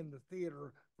brewing in the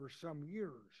theater for some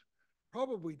years.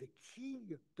 Probably the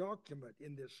key document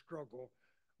in this struggle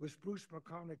was Bruce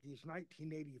McConaughey's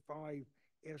 1985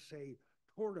 essay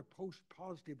toward a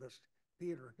post-positivist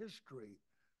theater history,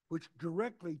 which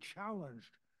directly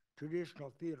challenged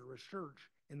traditional theater research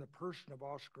in the person of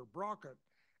Oscar Brockett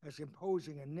as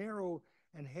imposing a narrow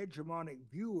and hegemonic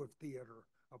view of theater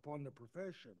upon the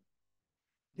profession.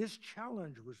 This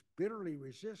challenge was bitterly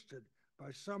resisted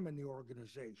by some in the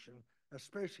organization,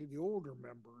 especially the older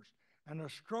members, and a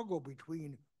struggle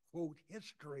between, quote,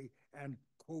 history and,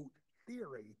 quote,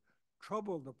 theory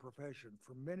troubled the profession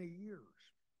for many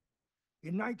years.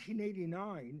 In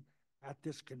 1989, at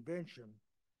this convention,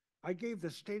 I gave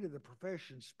the State of the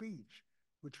Profession speech,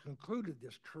 which concluded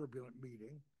this turbulent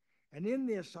meeting, and in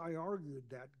this I argued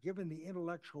that, given the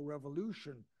intellectual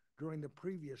revolution during the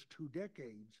previous 2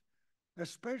 decades,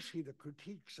 especially the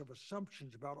critiques of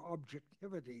assumptions about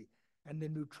objectivity and the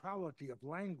neutrality of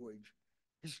language,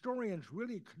 historians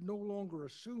really could no longer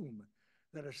assume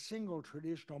that a single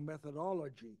traditional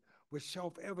methodology was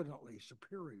self-evidently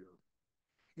superior.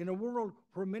 In a world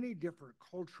where many different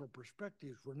cultural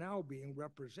perspectives were now being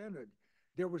represented,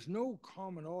 there was no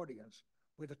common audience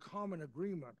with a common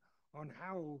agreement on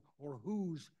how or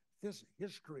whose this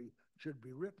history should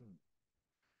be written.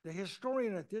 The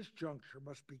historian at this juncture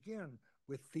must begin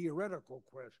with theoretical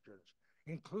questions,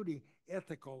 including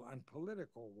ethical and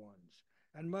political ones,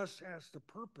 and must ask the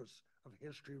purpose of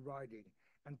history writing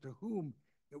and to whom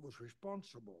it was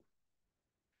responsible.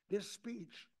 This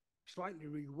speech, slightly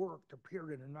reworked,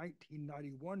 appeared in a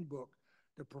 1991 book,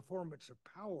 The Performance of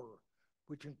Power,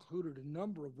 which included a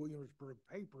number of Williamsburg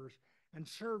papers and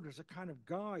served as a kind of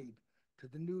guide to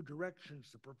the new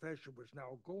directions the profession was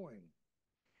now going.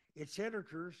 Its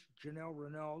editors, Janelle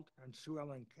Renault and Sue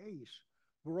Ellen Case,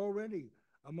 were already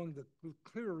among the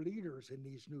clear leaders in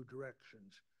these new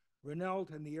directions. Renault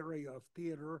in the area of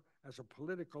theater as a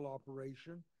political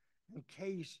operation, and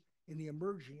Case in the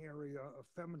emerging area of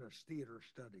feminist theater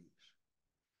studies.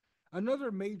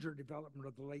 Another major development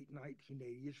of the late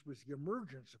 1980s was the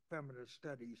emergence of feminist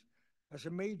studies as a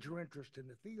major interest in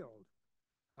the field.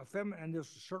 And this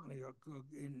is certainly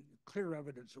in clear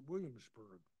evidence at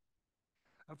Williamsburg.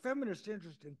 A feminist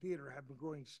interest in theater had been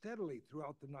growing steadily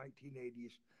throughout the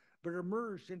 1980s, but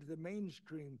emerged into the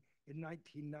mainstream in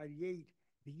 1998,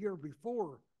 the year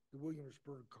before the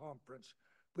Williamsburg Conference,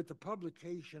 with the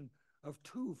publication of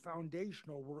two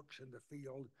foundational works in the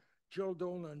field, Jill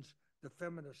Dolan's The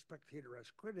Feminist Spectator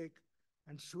as Critic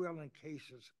and Sue Ellen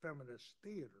Case's Feminist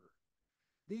Theater.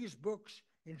 These books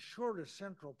ensured a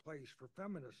central place for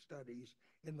feminist studies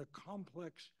in the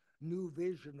complex new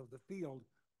vision of the field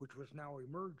which was now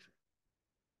emerging.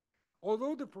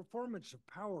 Although the performance of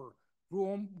power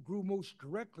grew most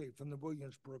directly from the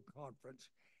Williamsburg Conference,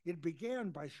 it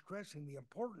began by stressing the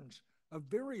importance of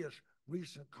various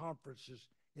recent conferences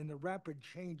in the rapid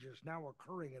changes now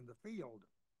occurring in the field.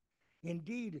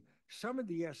 Indeed, some of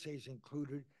the essays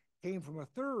included came from a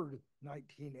third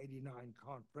 1989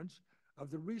 conference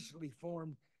of the recently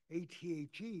formed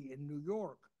ATHE in New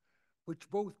York, which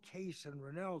both Case and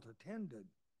Renault attended.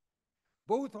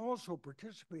 Both also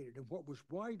participated in what was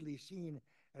widely seen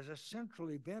as a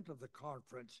central event of the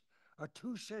conference, a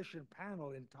two-session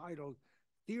panel entitled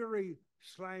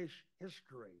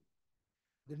Theory/History,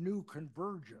 The New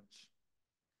Convergence.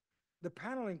 The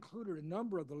panel included a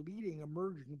number of the leading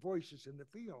emerging voices in the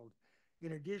field.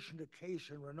 In addition to Case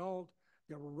and Renault,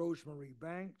 there were Rosemary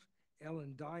Banks,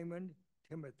 Ellen Diamond,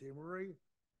 Timothy Murray,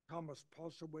 Thomas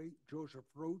Postlethwaite, Joseph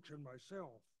Roach, and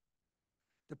myself.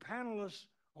 The panelists,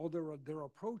 although their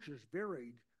approaches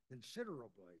varied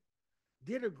considerably,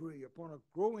 did agree upon a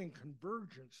growing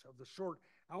convergence of the sort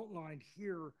outlined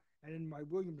here and in my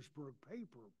Williamsburg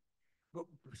paper, but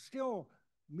still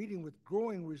meeting with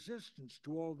growing resistance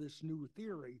to all this new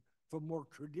theory from more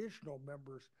traditional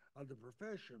members of the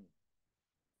profession.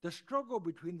 The struggle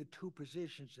between the two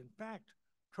positions, in fact,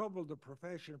 troubled the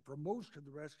profession for most of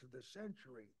the rest of the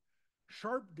century.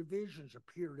 Sharp divisions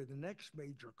appeared in the next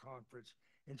major conference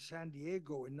in San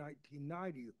Diego in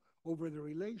 1990 over the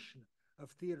relation of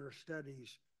theater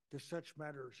studies to such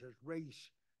matters as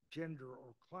race, gender,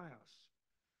 or class.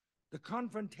 The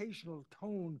confrontational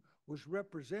tone was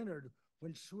represented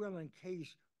when Sue Ellen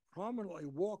Case prominently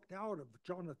walked out of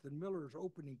Jonathan Miller's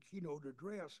opening keynote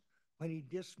address when he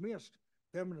dismissed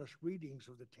feminist readings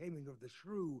of The Taming of the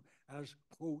Shrew as,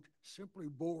 quote, simply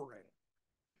boring.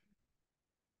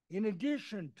 In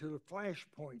addition to the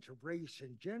flashpoints of race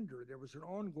and gender, there was an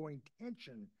ongoing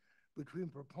tension between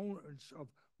proponents of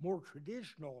more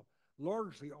traditional,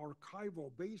 largely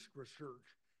archival-based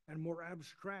research and more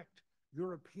abstract,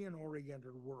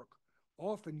 European-oriented work,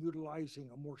 often utilizing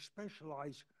a more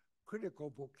specialized critical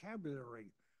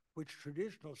vocabulary, which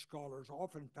traditional scholars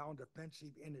often found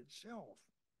offensive in itself.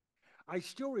 I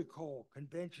still recall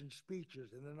convention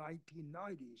speeches in the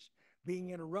 1990s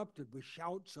being interrupted with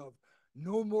shouts of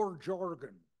 "no more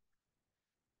jargon."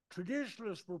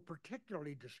 Traditionalists were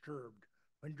particularly disturbed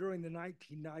when during the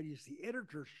 1990s the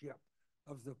editorship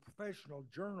of the professional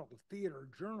journal, Theater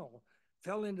Journal,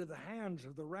 fell into the hands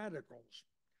of the radicals,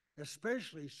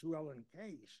 especially Sue Ellen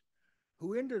Case,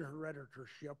 who ended her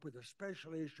editorship with a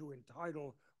special issue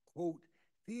entitled, quote,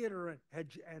 Theater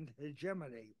and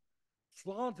Hegemony,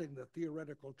 flaunting the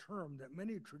theoretical term that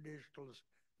many traditionalists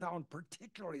found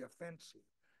particularly offensive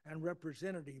and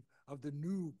representative of the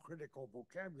new critical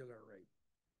vocabulary.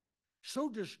 So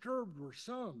disturbed were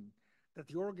some that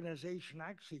the organization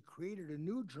actually created a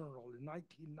new journal in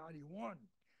 1991,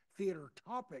 Theater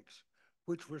Topics,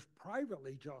 which was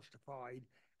privately justified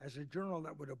as a journal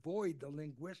that would avoid the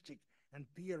linguistic and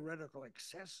theoretical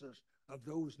excesses of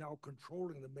those now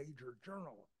controlling the major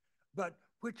journal, but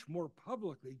which more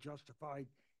publicly justified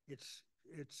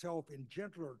itself in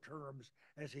gentler terms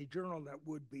as a journal that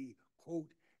would be,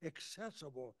 quote,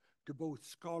 accessible to both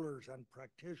scholars and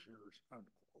practitioners, unquote.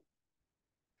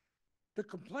 The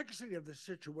complexity of the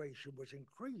situation was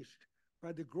increased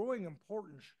by the growing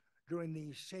importance during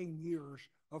these same years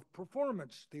of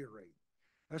performance theory,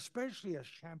 especially as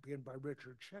championed by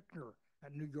Richard Schechner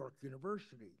at New York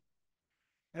University.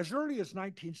 As early as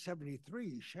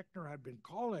 1973, Schechner had been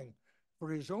calling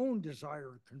for his own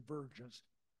desired convergence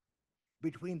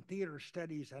between theater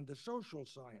studies and the social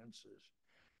sciences.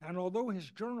 And although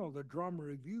his journal, the Drama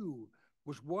Review,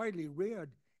 was widely read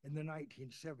in the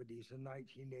 1970s and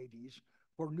 1980s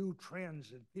for new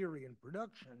trends in theory and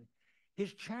production,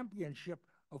 his championship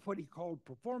of what he called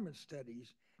performance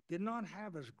studies did not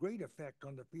have as great effect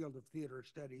on the field of theater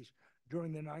studies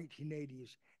during the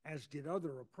 1980s as did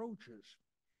other approaches.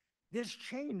 This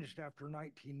changed after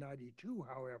 1992,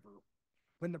 however,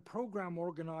 when the program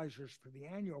organizers for the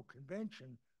annual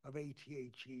convention of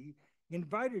ATHE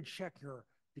invited Schechner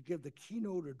to give the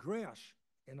keynote address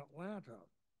in Atlanta.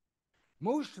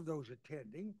 Most of those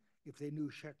attending, if they knew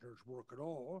Schechner's work at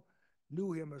all,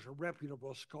 knew him as a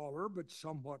reputable scholar, but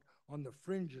somewhat on the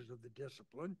fringes of the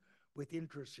discipline, with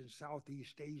interests in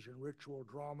Southeast Asian ritual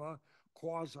drama,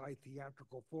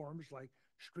 quasi-theatrical forms like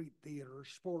street theater,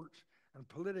 sports, and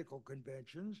political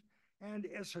conventions, and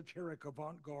esoteric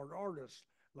avant-garde artists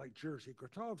like Jerzy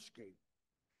Grotowski.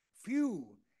 Few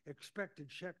expected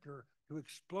Hentschker to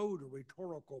explode a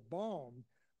rhetorical bomb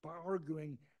by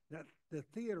arguing that the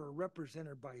theater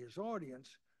represented by his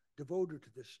audience, devoted to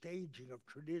the staging of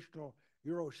traditional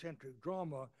Eurocentric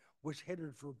drama, was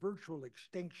headed for virtual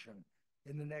extinction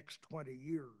in the next 20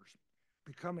 years,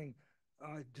 becoming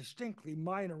a distinctly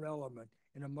minor element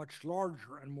in a much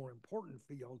larger and more important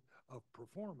field of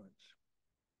performance.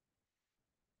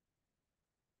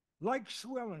 Like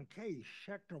Sewell and Case,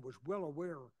 Hentschker was well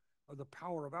aware of the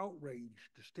power of outrage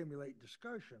to stimulate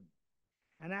discussion.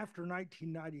 And after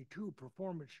 1992,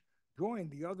 performance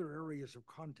joined the other areas of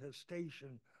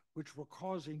contestation which were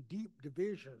causing deep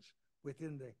divisions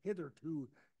within the hitherto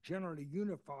generally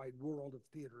unified world of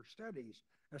theater studies,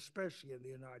 especially in the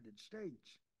United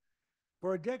States.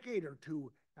 For a decade or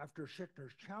two after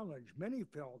Hentschker's challenge, many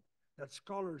felt that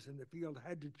scholars in the field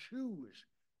had to choose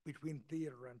between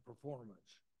theater and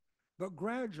performance. But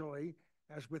gradually,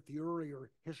 as with the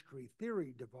earlier history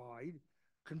theory divide,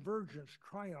 convergence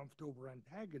triumphed over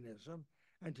antagonism,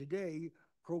 and today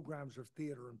programs of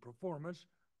theater and performance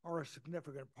are a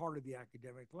significant part of the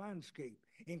academic landscape,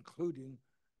 including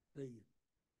the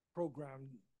program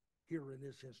here in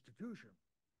this institution.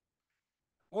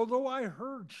 Although I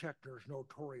heard Hentschker's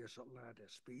notorious Atlanta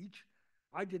speech,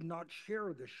 I did not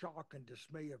share the shock and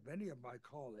dismay of many of my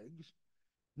colleagues.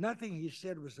 Nothing he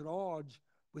said was at odds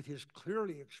with his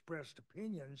clearly expressed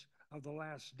opinions of the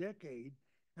last decade,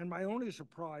 and my only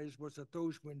surprise was that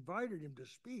those who invited him to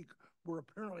speak were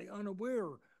apparently unaware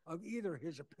of either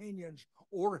his opinions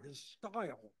or his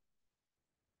style.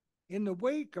 In the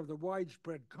wake of the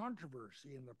widespread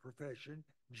controversy in the profession,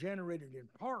 generated in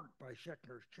part by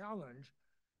Hentschker's challenge,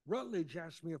 Rutledge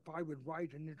asked me if I would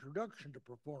write an introduction to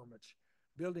performance,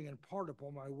 building in part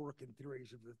upon my work in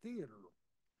theories of the theater.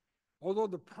 Although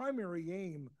the primary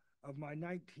aim of my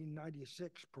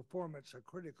 1996 performance, A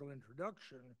Critical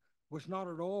Introduction, was not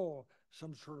at all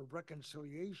some sort of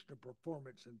reconciliation of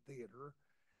performance and theater,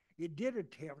 it did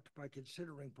attempt, by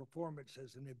considering performance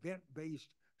as an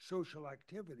event-based social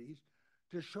activities,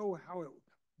 to show how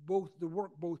the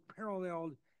work both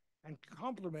paralleled and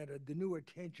complemented the new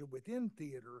attention within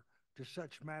theater to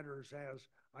such matters as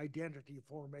identity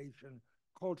formation,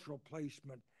 cultural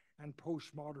placement, and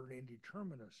postmodern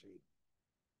indeterminacy.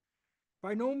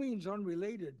 By no means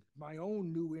unrelated, my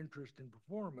own new interest in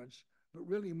performance, but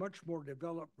really much more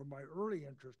developed from my early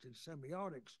interest in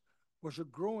semiotics, was a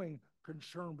growing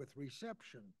concern with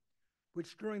reception,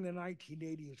 which during the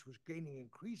 1980s was gaining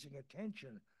increasing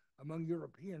attention among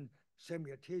European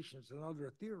semioticians and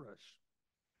other theorists.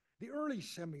 The early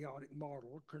semiotic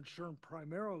model, concerned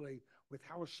primarily with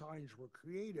how signs were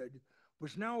created,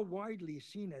 was now widely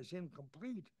seen as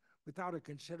incomplete without a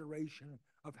consideration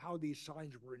of how these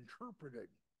signs were interpreted.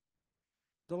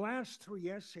 The last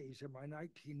three essays in my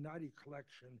 1990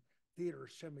 collection, Theater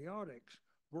Semiotics,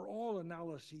 were all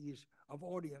analyses of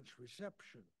audience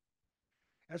reception.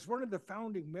 As one of the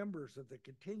founding members of the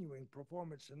Continuing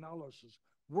Performance Analysis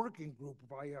Working Group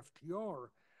of IFTR,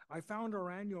 I found our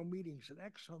annual meetings an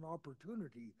excellent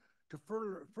opportunity to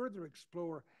further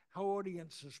explore how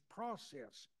audiences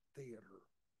process theater.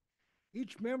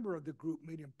 Each member of the group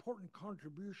made important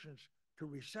contributions to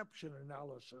reception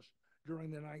analysis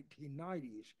during the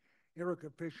 1990s. Erica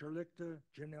Fischer-Lichte,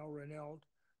 Janelle Renault,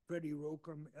 Freddie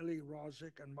Rokem, Ellie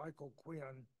Rozick, and Michael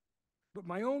Quinn. But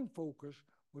my own focus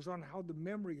was on how the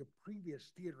memory of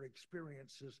previous theater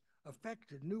experiences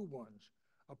affected new ones,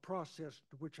 a process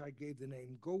to which I gave the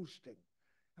name ghosting.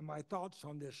 And my thoughts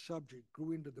on this subject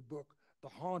grew into the book, The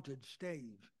Haunted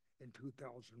Stage, in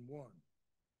 2001.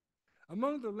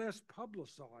 Among the less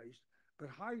publicized but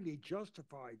highly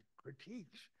justified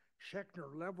critiques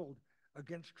Hentschker leveled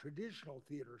against traditional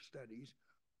theater studies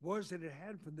was that it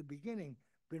had from the beginning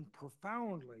been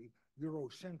profoundly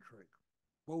Eurocentric,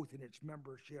 both in its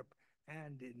membership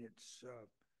and in its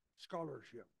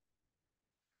scholarship.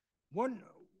 One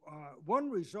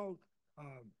result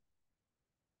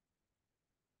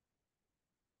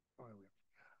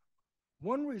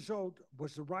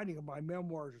was the writing of my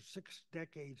memoirs of 6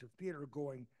 decades of theater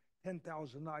going,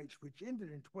 10,000 Nights, which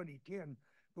ended in 2010,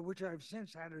 but which I've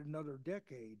since added another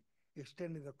decade,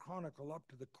 extending the chronicle up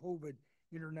to the COVID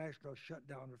international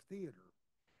shutdown of theater.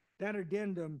 That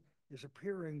addendum is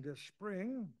appearing this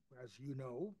spring, as you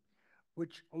know,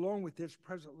 which, along with this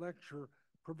present lecture,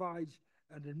 provides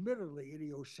an admittedly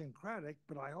idiosyncratic,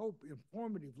 but I hope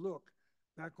informative look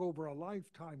back over a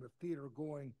lifetime of theater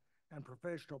going and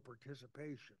professional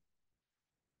participation.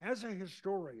 As a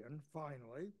historian,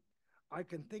 finally, I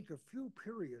can think of few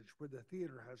periods where the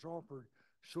theater has offered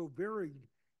so varied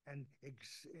and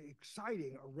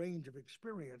exciting a range of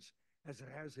experience as it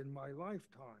has in my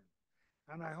lifetime.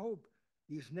 And I hope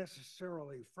these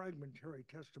necessarily fragmentary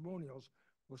testimonials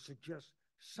will suggest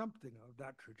something of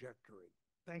that trajectory.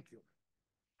 Thank you.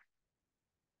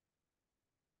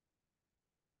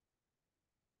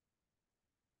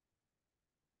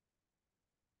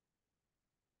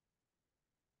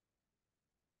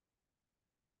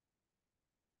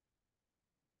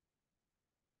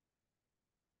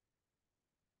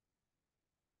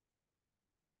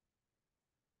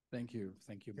 Thank you.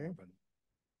 Thank you, Okay. Marvin.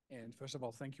 And first of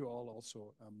all, thank you all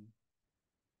also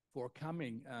for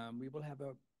coming. We will have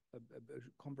a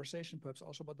conversation perhaps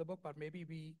also about the book, but maybe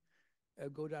we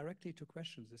go directly to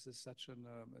questions. This is such an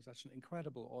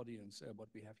incredible audience, what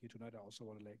we have here tonight. I also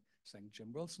want to thank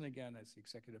Jim Wilson again as the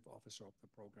executive officer of the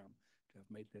program to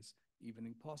have made this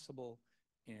evening possible,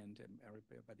 and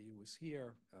everybody who is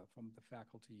here from the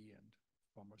faculty and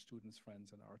former students,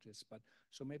 friends, and artists. But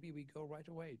so maybe we go right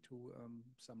away to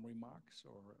some remarks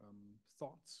or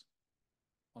thoughts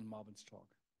on Marvin's talk.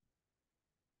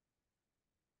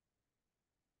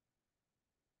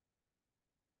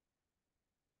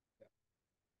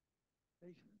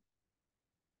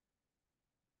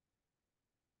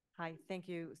 Hi, thank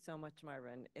you so much,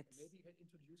 Marvin. It's Maybe you can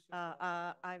introduce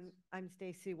yourself. I'm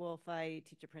Stacy Wolf. I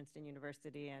teach at Princeton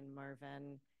University, and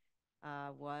Marvin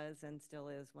was and still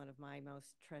is one of my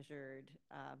most treasured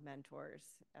mentors.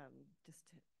 Just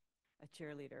a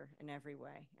cheerleader in every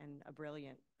way, and a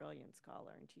brilliant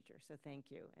scholar and teacher. So thank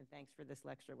you, and thanks for this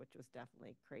lecture, which was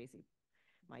definitely crazy,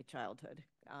 my childhood.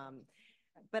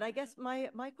 But I guess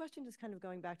my question is kind of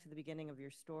going back to the beginning of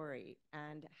your story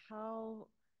and how,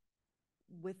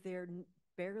 with there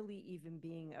barely even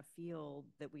being a field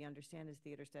that we understand as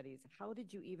theater studies, how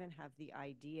did you even have the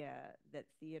idea that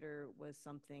theater was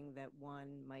something that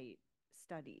one might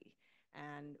study?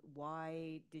 And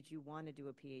why did you want to do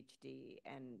a PhD?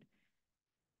 And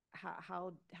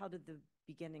how did the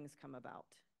beginnings come about?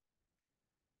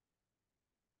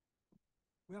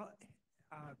 Well,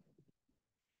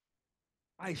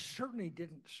 I certainly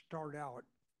didn't start out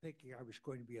thinking I was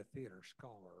going to be a theater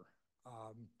scholar.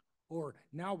 Or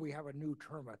now we have a new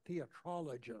term, a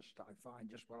theatrologist, I find,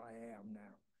 just what I am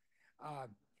now.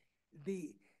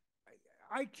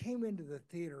 I came into the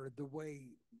theater the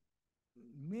way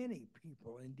many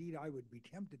people, indeed I would be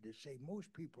tempted to say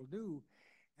most people do,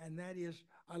 and that is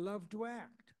I love to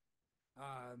act.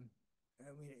 I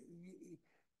mean,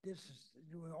 this is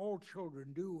what all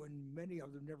children do, and many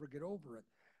of them never get over it.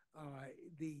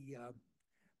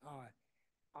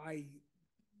 I,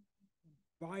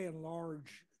 by and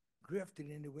large, drifted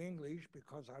into English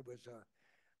because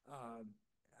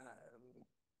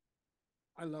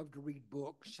I love to read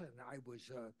books, and I was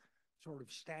a sort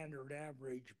of standard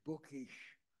average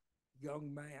bookish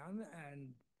young man,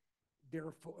 and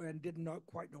therefore did not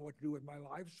quite know what to do with my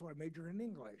life, so I majored in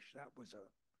English. That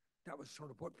was sort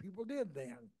of what people did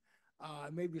then.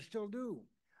 Maybe still do.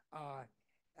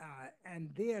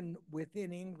 And then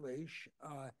within English,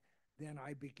 then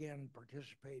I began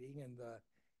participating in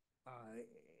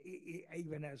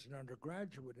even as an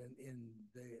undergraduate in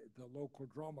the local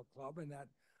drama club, and that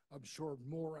absorbed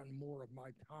more and more of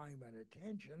my time and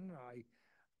attention. I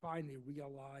finally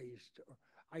realized,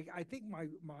 I think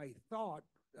my thought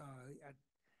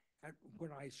at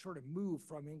when I sort of moved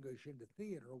from English into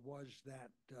theater was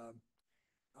that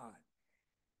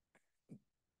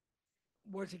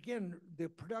was again the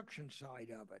production side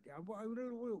of it. I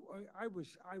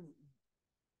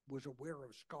was aware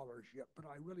of scholarship, but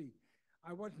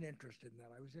I wasn't interested in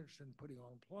that. I was interested in putting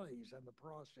on plays and the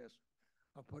process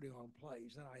of putting on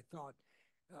plays. And I thought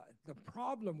the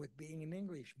problem with being an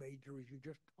English major is you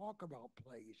just talk about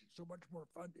plays. It's so much more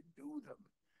fun to do them.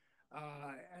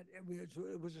 And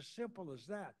it was as simple as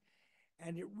that.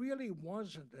 And it really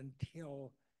wasn't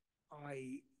until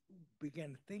I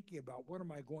began thinking about what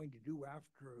am I going to do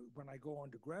after when I go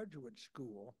on to graduate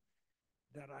school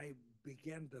that I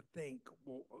began to think,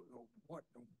 well, what?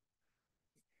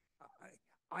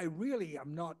 I really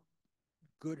am not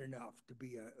good enough to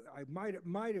be I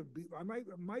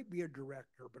might be a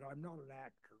director, but I'm not an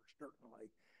actor, certainly.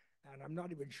 And I'm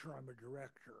not even sure I'm a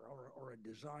director or a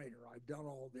designer. I've done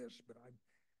all this, but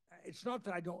it's not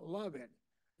that I don't love it,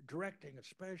 directing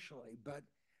especially, but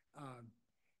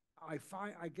I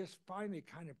guess finally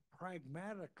kind of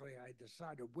pragmatically I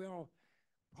decided, well,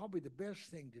 probably the best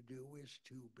thing to do is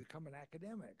to become an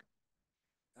academic.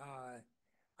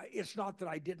 It's not that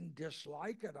I didn't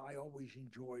dislike it. I always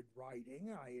enjoyed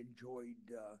writing. I enjoyed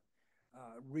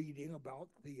reading about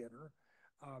theater.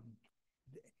 Um,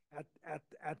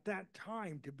 at that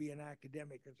time, to be an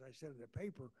academic, as I said in the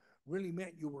paper, really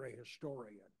meant you were a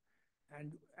historian.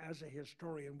 And as a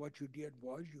historian, what you did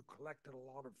was you collected a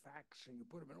lot of facts and you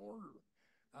put them in order.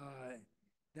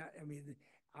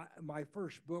 My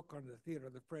first book on the theater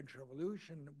of the French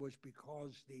Revolution was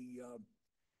because the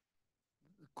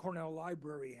Cornell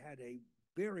Library had a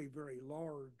very, very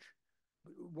large,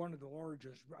 one of the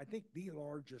largest, I think the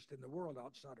largest in the world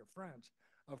outside of France,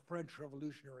 of French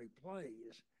Revolutionary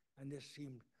plays. And this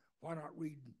seemed, why not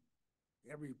read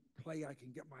every play I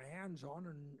can get my hands on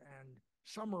and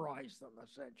summarize them,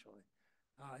 essentially.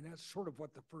 And that's sort of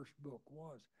what the first book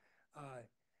was.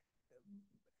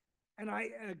 And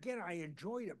I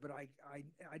enjoyed it, but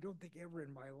I don't think ever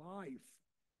in my life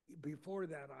before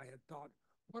that I had thought,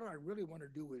 what I really want to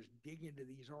do is dig into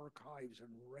these archives and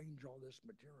arrange all this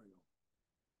material.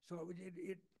 So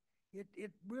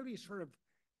it really sort of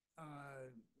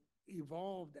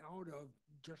evolved out of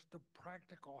just the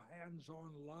practical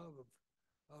hands-on love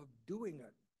of doing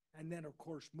it. And then, of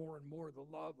course, more and more the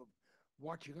love of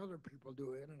watching other people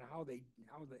do it and how they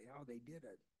did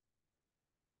it.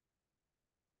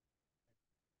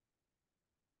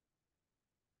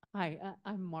 Hi,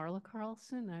 I'm Marla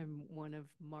Carlson. I'm one of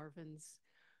Marvin's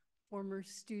former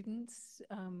students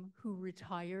who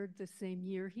retired the same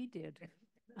year he did.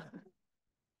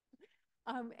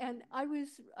 And I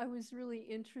was really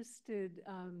interested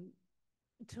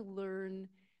to learn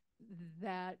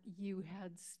that you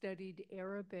had studied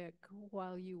Arabic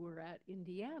while you were at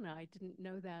Indiana. I didn't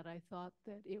know that. I thought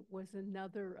that it was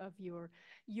another of your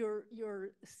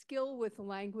skill with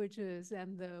languages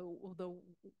and the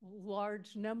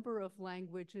large number of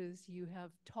languages you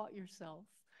have taught yourself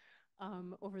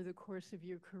over the course of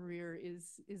your career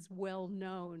is well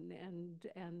known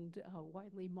and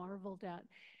widely marveled at.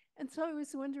 And so I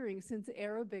was wondering, since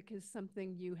Arabic is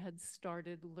something you had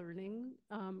started learning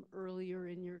earlier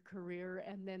in your career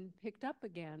and then picked up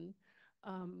again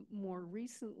more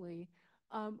recently,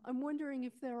 I'm wondering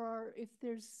if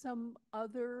there's some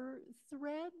other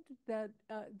thread that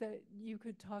you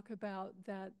could talk about,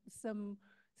 that some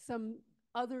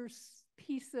other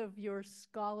piece of your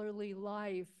scholarly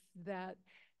life that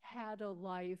had a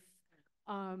life,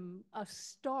 a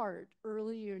start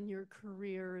earlier in your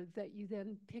career that you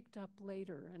then picked up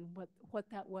later, and what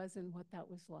that was and what that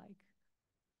was like.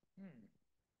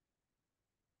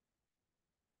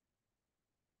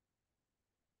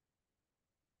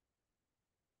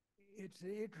 It's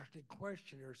an interesting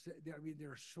question.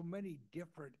 There's so many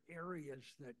different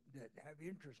areas that have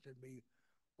interested me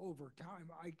over time.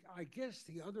 I guess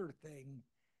the other thing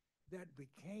that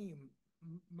became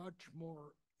much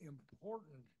more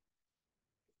important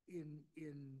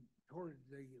toward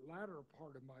the latter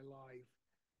part of my life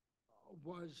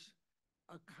was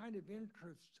a kind of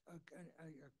interest,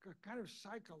 a kind of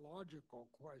psychological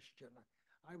question.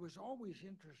 I was always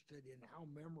interested in how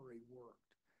memory worked,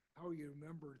 how you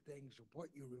remember things, what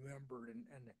you remembered,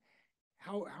 and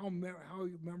how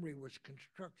memory was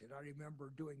constructed. I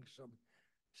remember doing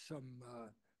some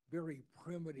very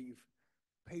primitive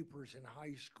papers in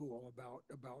high school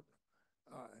about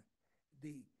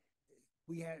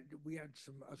we had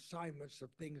some assignments of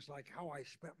things like how I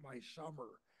spent my summer,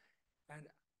 and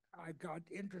I got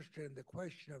interested in the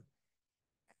question of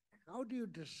how do you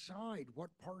decide what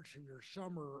parts of your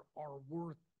summer are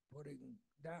worth putting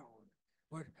down?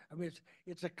 But I mean,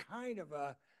 it's a kind of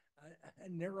a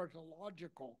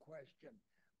narratological question,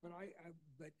 but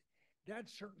but that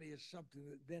certainly is something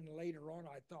that then later on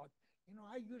I thought,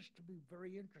 I used to be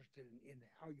very interested in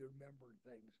how you remember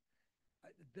things.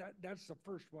 That's the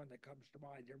first one that comes to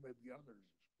mind. There may be others.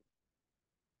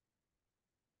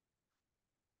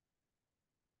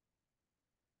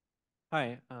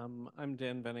 Hi, I'm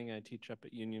Dan Benning. I teach up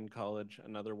at Union College.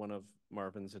 Another one of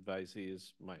Marvin's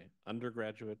advisees. My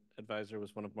undergraduate advisor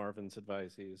was one of Marvin's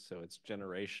advisees, so it's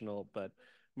generational, but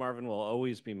Marvin will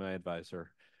always be my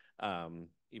advisor,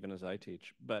 even as I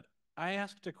teach. But I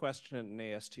asked a question at an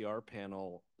ASTR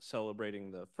panel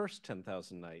celebrating the first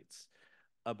 10,000 nights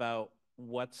about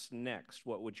what's next.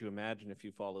 What would you imagine if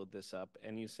you followed this up?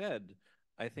 And you said,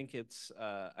 I think it's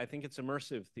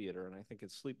immersive theater, and I think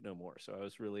it's Sleep No More. So I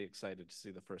was really excited to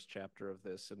see the first chapter of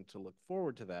this and to look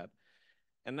forward to that.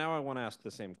 And now I want to ask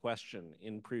the same question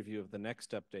in preview of the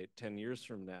next update 10 years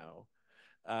from now.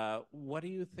 What do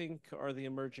you think are the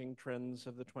emerging trends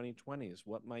of the 2020s?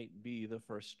 What might be the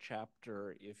first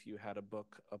chapter if you had a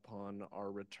book upon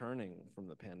our returning from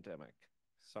the pandemic?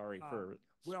 Sorry for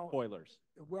spoilers.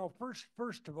 Well,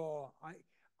 first of all,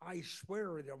 I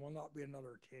swear there will not be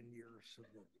another 10 years.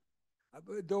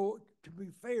 Though, to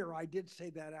be fair, I did say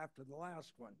that after the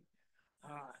last one.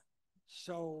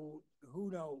 So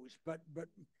who knows? But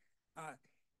uh,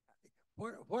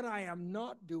 what I am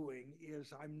not doing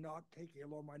is I'm not taking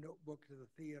along my notebook to the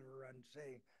theater and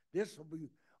saying this will be,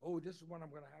 oh, this is what I'm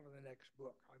going to have in the next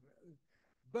book.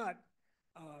 But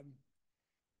um,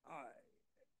 uh,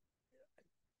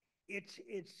 it's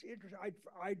interesting.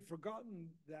 I'd forgotten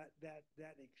that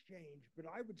exchange, but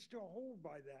I would still hold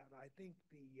by that. I think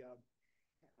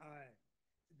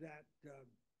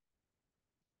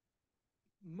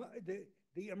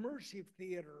the immersive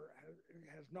theater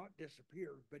has not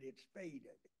disappeared, but it's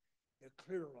faded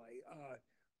clearly.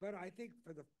 But I think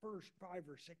for the first 5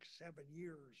 or 6, 7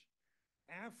 years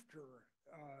after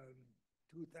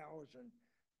 2000,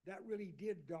 that really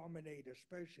did dominate,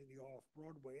 especially the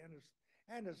off-Broadway,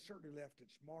 and has certainly left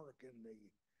its mark in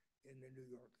the New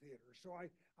York theater. So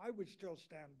I would still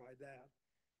stand by that.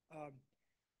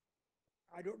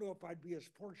 I don't know if I'd be as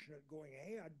fortunate going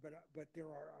ahead, but there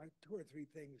are 2 or 3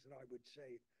 things that I would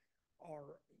say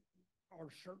are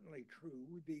certainly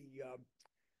true.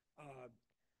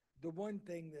 The one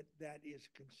thing that is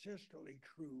consistently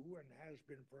true and has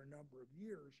been for a number of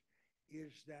years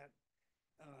is that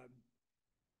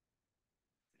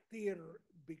theater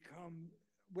become,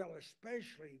 well,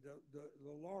 especially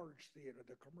the large theater,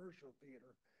 the commercial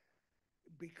theater,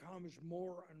 becomes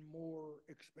more and more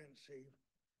expensive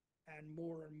and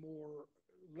more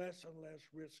less and less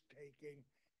risk-taking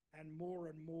and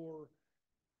more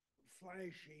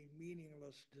flashy,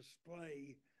 meaningless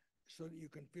display so that you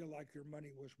can feel like your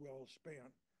money was well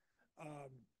spent.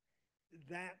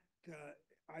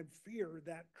 I fear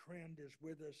that trend is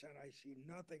with us, and I see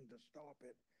nothing to stop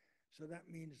it. So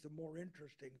that means the more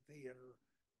interesting theater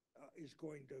is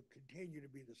going to continue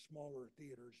to be the smaller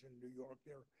theaters in New York.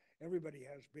 Everybody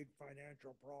has big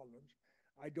financial problems.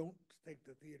 I don't think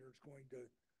the theater is going to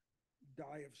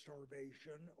die of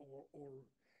starvation,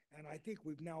 and I think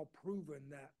we've now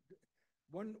proven that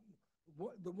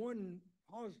the one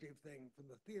positive thing from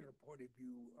the theater point of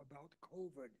view about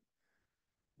COVID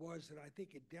was that I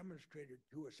think it demonstrated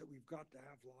to us that we've got to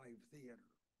have live theater.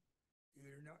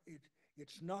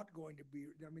 It's not going to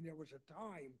be, I mean, there was a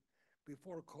time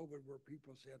before COVID where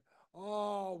people said,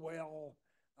 oh, well,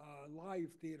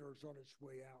 live theater is on its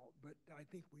way out. But I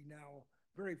think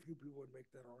very few people would make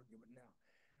that argument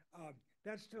now.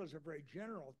 That still is a very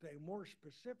general thing. More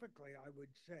specifically, I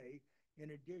would say,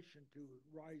 in addition to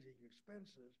rising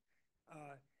expenses,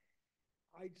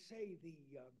 I'd say the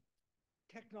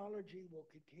technology will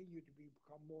continue to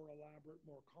become more elaborate,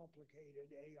 more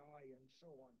complicated, AI and so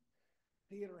on.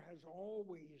 Theater has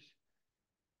always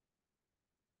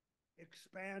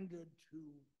expanded to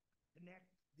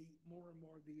connect more and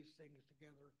more of these things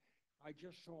together. I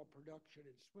just saw a production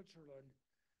in Switzerland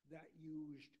that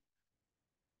used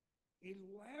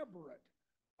elaborate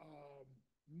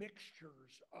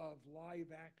mixtures of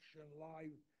live action,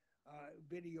 live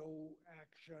video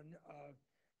action,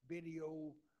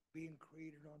 video being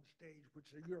created on stage,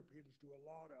 which the Europeans do a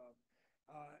lot of,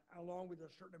 along with a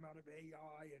certain amount of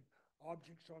AI and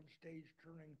objects on stage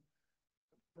turning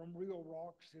from real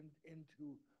rocks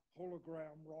into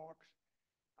hologram rocks.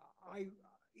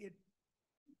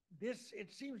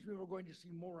 It seems we were going to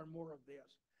see more and more of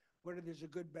this. Whether there's a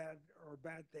good, bad, or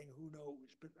bad thing, who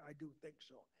knows? But I do think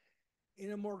so.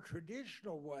 In a more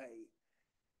traditional way,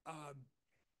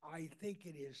 I think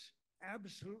it is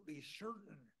absolutely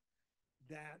certain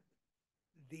that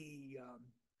the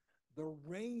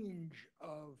range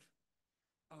of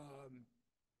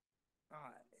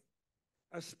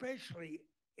especially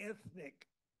ethnic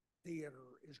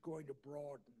theater is going to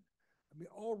broaden. I mean,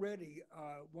 already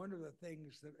one of the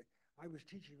things that I was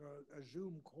teaching a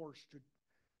Zoom course to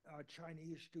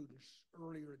Chinese students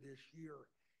earlier this year,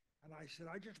 and I said,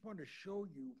 I just want to show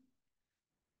you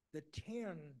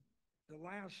the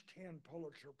last 10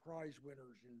 Pulitzer Prize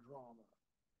winners in drama.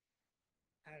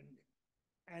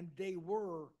 And they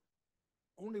were,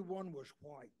 only one was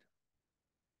white.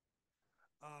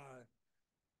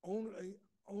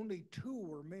 Only 2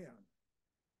 were men.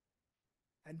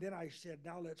 And then I said,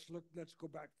 now let's go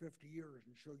back 50 years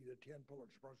and show you the 10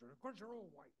 Pulitzer Prize winners. Of course, they're all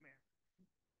white men.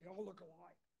 They all look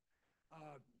alike.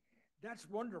 That's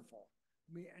wonderful.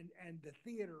 I mean, and the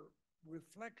theater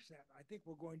reflects that. I think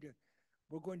we're going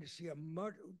to see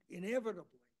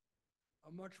inevitably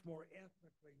a much more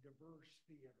ethnically diverse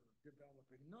theater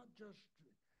developing, not just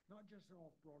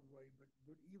off Broadway,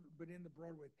 but in the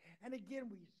Broadway. And again,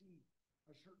 we see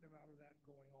a certain amount of that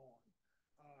going on.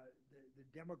 The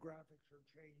demographics are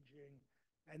changing,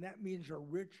 and that means a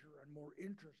richer and more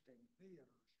interesting theater,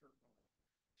 certainly.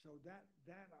 So that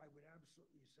I would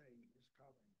absolutely say is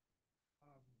coming.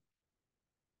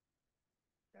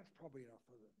 that's probably enough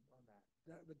for on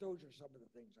that. But those are some of the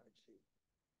things I'd see.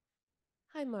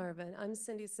 Hi, Marvin. I'm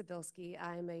Cindy Sibilski.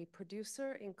 I'm a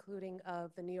producer, including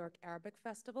of the New York Arabic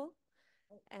Festival,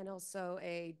 and also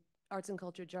a arts and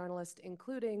culture journalist,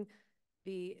 including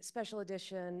the special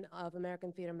edition of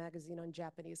American Theater Magazine on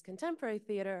Japanese Contemporary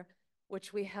Theater,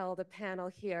 which we held a panel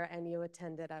here and you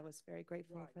attended. I was very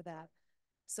grateful for that.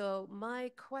 So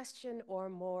my question or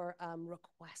more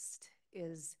request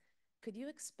is, could you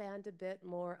expand a bit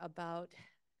more about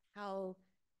how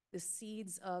the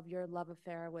seeds of your love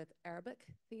affair with Arabic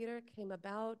theater came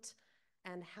about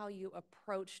and how you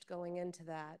approached going into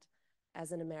that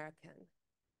as an American?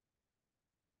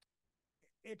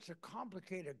 It's a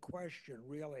complicated question,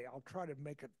 really. I'll try to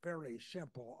make it fairly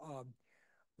simple.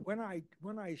 When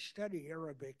I study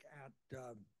Arabic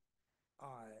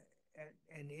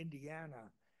in Indiana,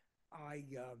 I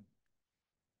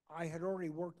had already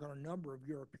worked on a number of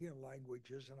European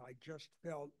languages, and I just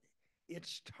felt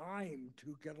it's time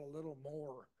to get a little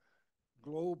more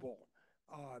global.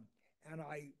 And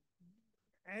I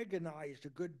agonized a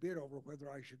good bit over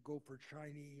whether I should go for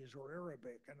Chinese or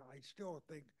Arabic, and I still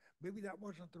think maybe that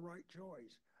wasn't the right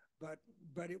choice.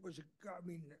 But it was, I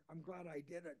mean, I'm glad I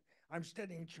did it. I'm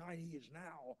studying Chinese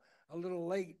now, a little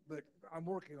late, but I'm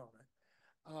working on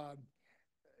it.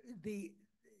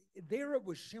 There it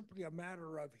was simply a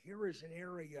matter of, here is an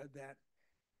area that,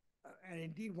 and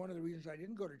indeed one of the reasons I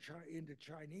didn't go into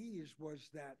Chinese was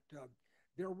that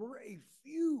there were a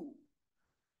few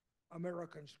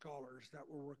American scholars that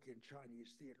were working in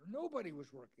Chinese theater. Nobody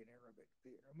was working Arabic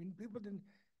theater. I mean, people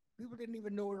didn't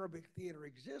even know Arabic theater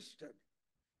existed.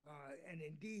 And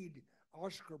indeed,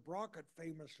 Oscar Brockett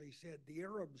famously said the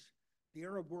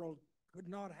Arab world could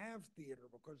not have theater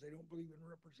because they don't believe in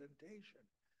representation.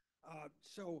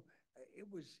 So it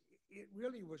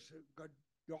really was a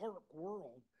dark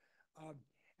world.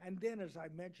 And then, as I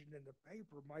mentioned in the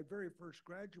paper, my very first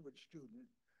graduate student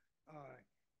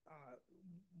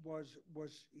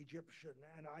was Egyptian,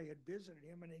 and I had visited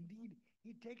him, and indeed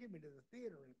he'd taken me to the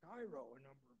theater in Cairo a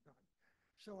number of times.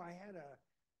 So I had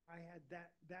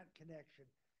that connection.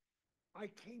 I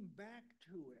came back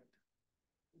to it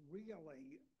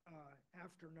really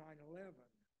after 9/11,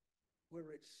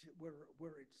 where it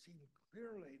seemed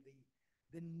clearly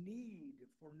the need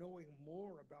for knowing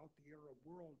more about the Arab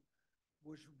world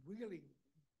was really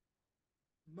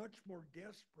much more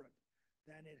desperate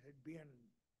than it had been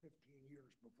 15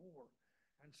 years before.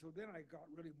 And so then I got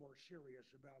really more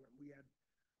serious about it. We had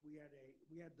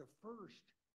the first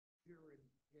here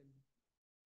in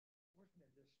wasn't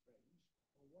it this space,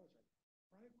 or was it?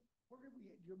 Frank, where did do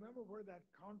you remember where that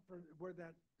conference,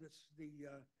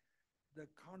 the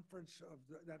conference of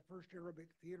that first Arabic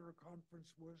theater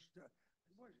conference was?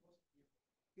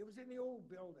 It was in the old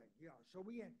building, yeah. So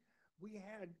we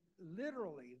had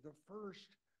literally the first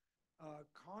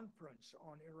conference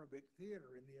on Arabic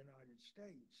theater in the United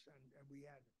States, and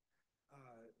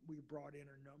we brought in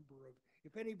a number of.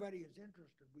 If anybody is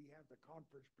interested, we have the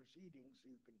conference proceedings.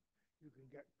 So you can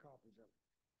get copies of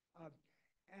it.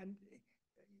 And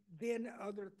then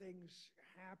other things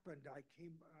happened.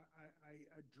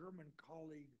 A German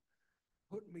colleague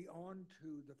put me on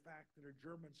to the fact that a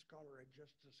German scholar had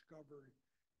just discovered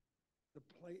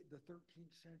the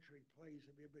 13th century plays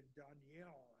of Ibn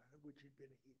Daniel, which had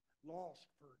been lost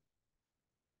for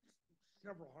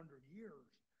several hundred years,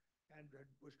 and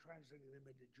was translating them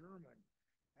into German.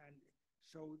 And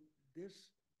so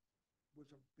this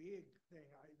was a big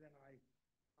thing.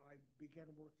 I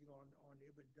began working on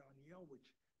Ibn Daniel, which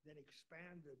then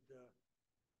expanded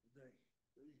the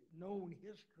known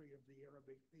history of the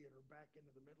Arabic theater back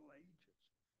into the Middle Ages.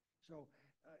 So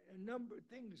a number of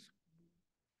things.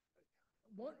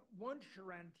 Once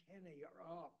your antennae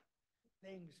are up,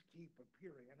 things keep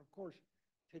appearing. And of course,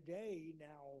 today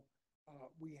now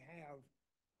we have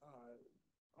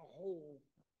a whole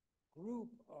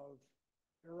group of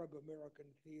Arab American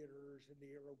theaters and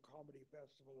the Arab Comedy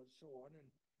Festival and so on.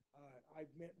 And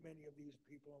I've met many of these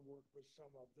people and worked with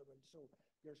some of them. And so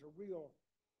there's a real,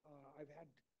 I've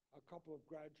had a couple of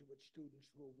graduate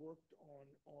students who have worked on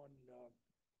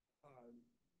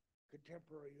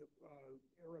contemporary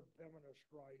Arab feminist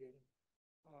writing.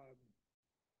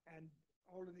 And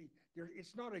all of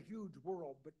it's not a huge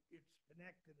world, but it's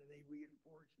connected and they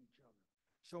reinforce each other.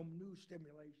 So new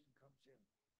stimulation comes in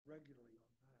regularly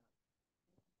on that.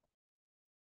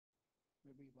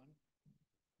 Maybe one.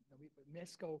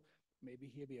 Let's go maybe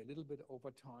here be a little bit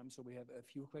over time. So we have a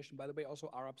few questions. By the way, also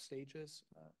Arab Stages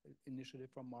initiative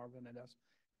from Marvin and us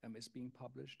is being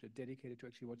published, dedicated to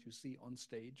actually what you see on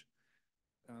stage.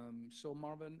 So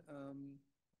Marvin,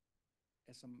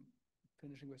 as some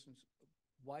finishing questions,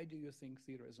 why do you think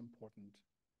theater is important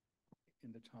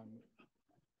in the time,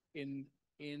 in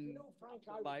Frank,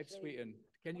 the I would lives say, we in?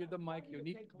 Can you the why mic? do you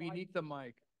think We life need the is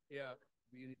mic. Yeah,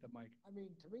 we need the mic. I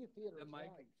mean, to me, theater The is mic.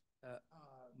 life.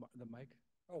 The mic.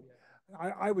 Oh,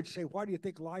 Yeah. I would say, why do you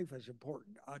think life is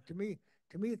important? To me,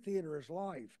 theater is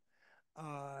life.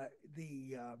 I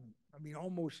mean,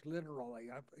 almost literally.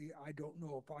 I don't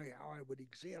know how I would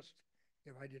exist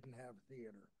if I didn't have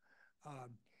theater.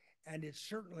 And it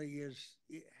certainly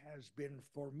it has been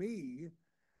for me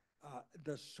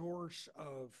the source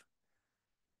of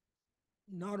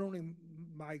not only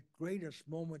my greatest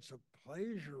moments of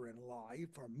pleasure in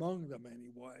life, among them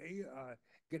anyway,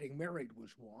 getting married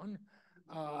was one,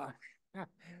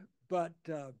 but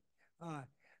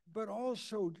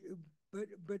also, but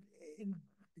in,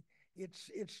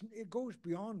 it goes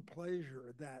beyond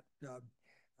pleasure. That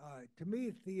to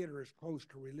me, theater is close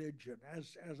to religion,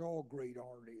 as all great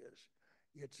art is.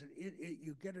 You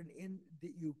get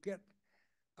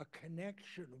a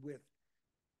connection with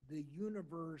the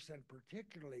universe, and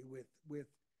particularly with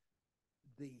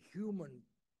the human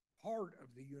part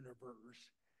of the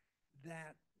universe,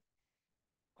 that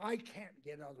I can't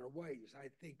get other ways. I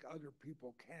think other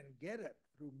people can get it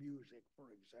through music,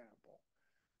 for example.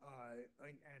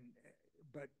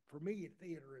 But for me,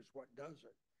 theater is what does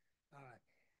it.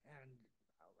 And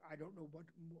I don't know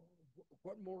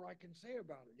what more I can say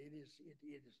about it.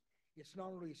 It's not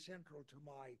only central to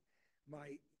my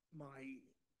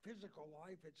physical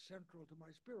life, it's central to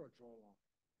my spiritual life.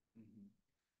 Mm-hmm.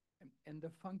 And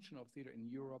the function of theater in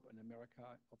Europe and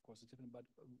America, of course, is different, but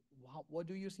what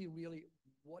do you see really,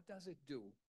 what does it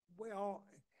do? Well,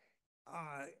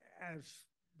 as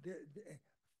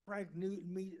Frank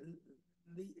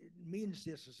means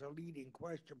this as a leading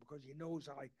question, because he knows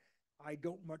I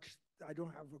don't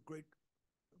have a great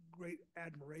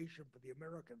admiration for the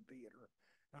American theater.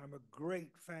 I'm a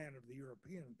great fan of the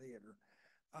European theater.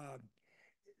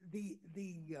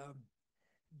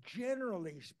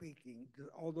 Generally speaking,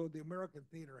 although the American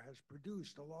theater has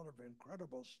produced a lot of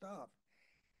incredible stuff,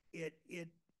 it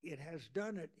has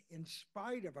done it in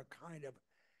spite of a kind of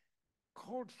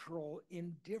cultural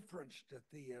indifference to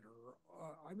theater.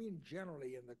 I mean,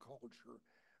 generally in the culture,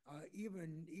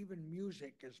 even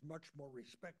music is much more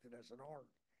respected as an art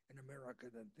in America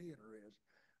than theater is.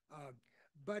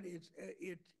 But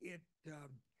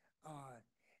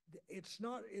it's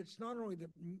not only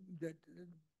that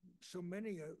so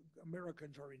many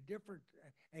Americans are indifferent,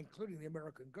 including the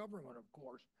American government, of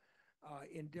course,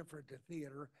 indifferent to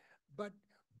theater, but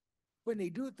when they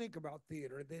do think about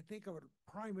theater, they think of it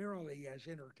primarily as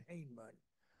entertainment,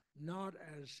 not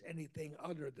as anything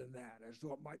other than that, as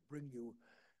though it might bring you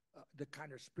the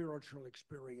kind of spiritual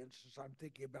experiences I'm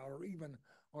thinking about, or even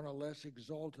on a less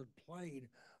exalted plane,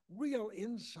 real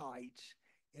insights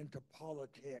into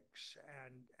politics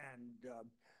and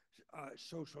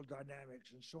social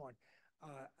dynamics and so on.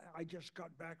 I just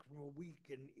got back from a week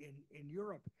in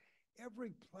Europe.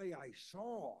 Every play I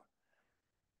saw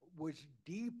was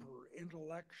deeper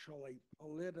intellectually,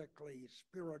 politically,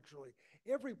 spiritually.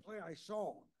 Every play I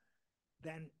saw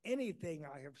than anything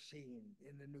I have seen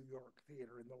in the New York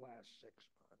theater in the last 6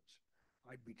 months.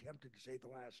 I'd be tempted to say the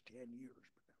last 10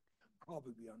 years, but that would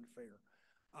probably be unfair.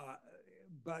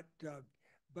 But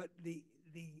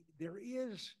there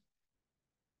is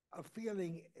a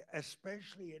feeling,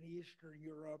 especially in Eastern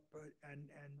Europe and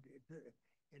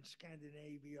in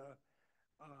Scandinavia,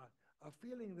 a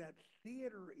feeling that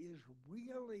theater is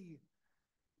really,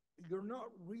 you're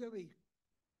not really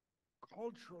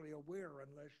culturally aware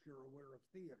unless you're aware of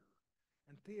theater.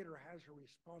 And theater has a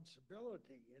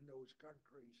responsibility in those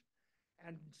countries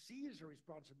and sees a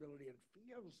responsibility and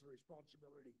feels the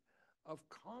responsibility of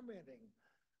commenting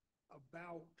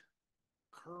about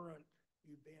current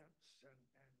events and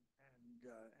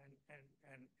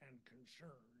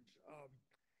concerns.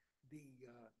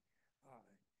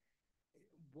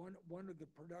 One of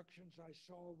the productions I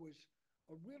saw was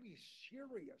a really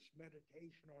serious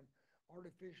meditation on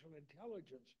artificial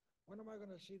intelligence. When am I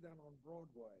going to see that on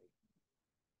Broadway?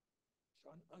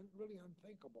 It's really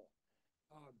unthinkable.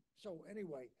 So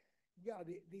anyway, yeah,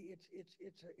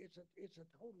 it's a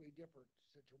totally different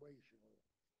situation.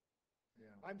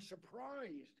 Yeah. I'm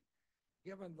surprised,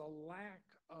 given the lack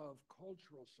of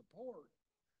cultural support,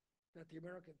 that the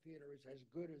American theater is as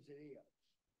good as it is.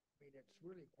 I mean, it's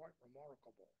really quite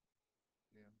remarkable.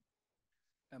 Yeah.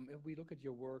 If we look at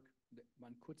your work,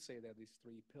 one could say that these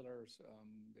three pillars,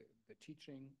 the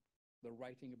teaching, the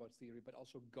writing about theory, but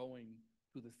also going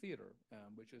to the theater,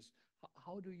 which is,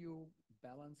 how do you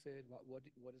balance it? What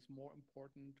is more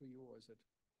important to you, or is it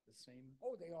the same?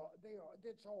 Oh, they are.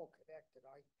 It's all connected.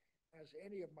 as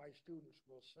any of my students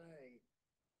will say,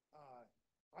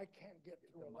 I can't get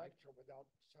through a lecture without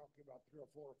talking about 3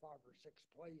 or 4 or 5 or 6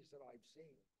 plays that I've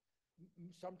seen,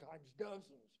 sometimes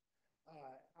dozens.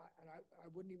 And I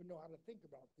wouldn't even know how to think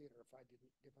about theater if I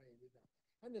didn't do that.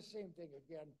 And the same thing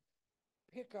again,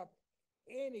 pick up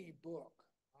any book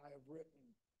I have written,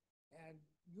 and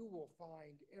you will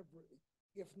find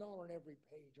if not on every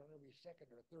page, on every second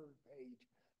or third page,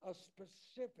 a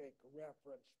specific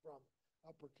reference from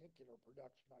a particular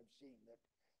production I've seen. That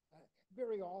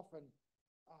very often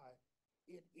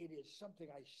it is something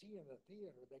I see in the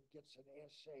theater that gets an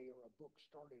essay or a book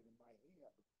started in my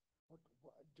head.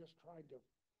 Just trying to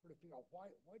sort of figure out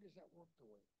why does that work the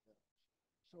way it does.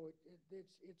 So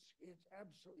it's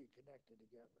absolutely connected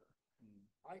together.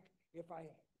 If I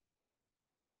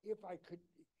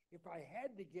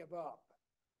had to give up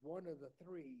one of the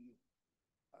 3,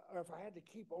 or if I had to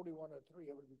keep only one of the 3,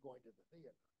 it would be going to the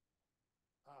theater.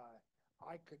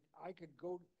 I could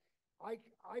go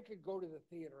to the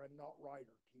theater and not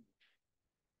write or teach,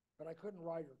 but I couldn't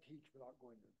write or teach without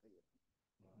going to the theater.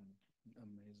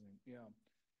 Amazing, yeah.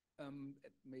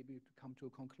 Maybe to come to a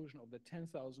conclusion of the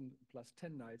 10,000 plus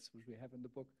 10 nights which we have in the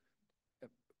book,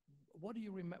 what do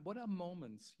you remember? What are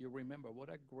moments you remember? What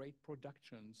are great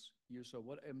productions you saw?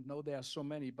 No, there are so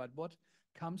many, but what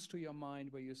comes to your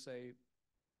mind where you say,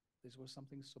 this was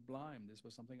something sublime, this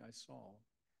was something I saw?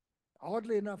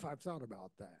 Oddly enough, I've thought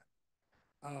about that.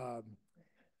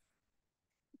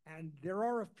 And there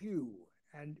are a few,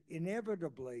 and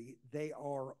inevitably they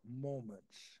are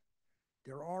moments.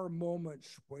 There are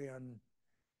moments when,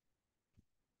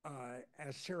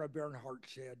 as Sarah Bernhardt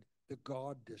said, the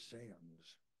God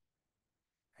descends.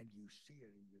 And you see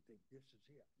it and you think, this is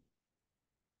it.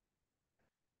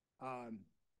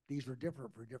 These are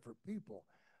different for different people.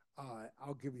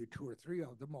 I'll give you 2 or 3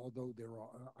 of them, although there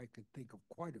are, I could think of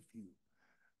quite a few.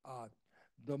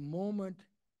 The moment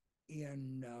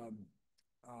in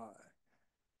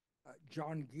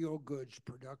John Gielgud's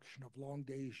production of Long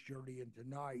Day's Journey into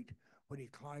Night, when he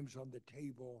climbs on the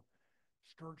table,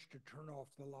 starts to turn off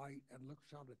the light and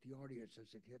looks out at the audience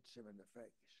as it hits him in the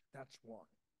face. That's one.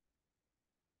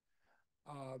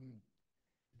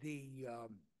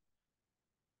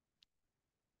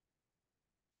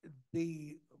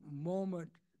 The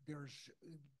moment there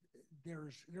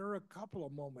are a couple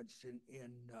of moments in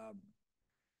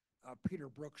Peter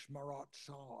Brook's Marat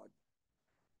Sade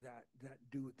that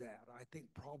do that. I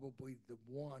think probably the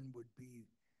one would be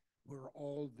where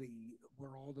all the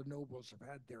nobles have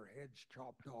had their heads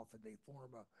chopped off and they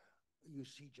form you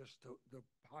see just the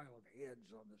pile of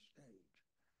heads on the stage.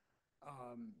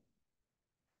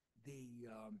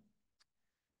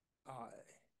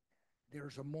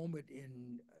 There's a moment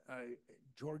in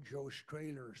Giorgio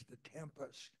Strehler's The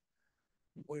Tempest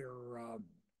where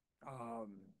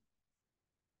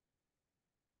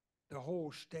the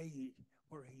whole stage,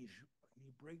 where he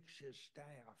breaks his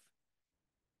staff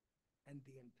and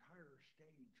the entire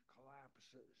stage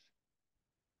collapses,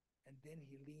 and then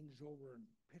he leans over and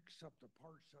picks up the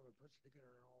parts of it, puts it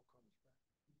together, and it all comes back.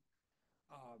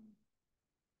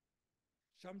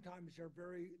 Sometimes they're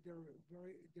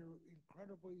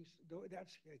incredibly,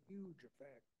 that's a huge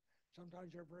effect. Sometimes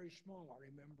they're very small. I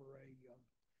remember a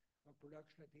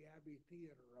production at the Abbey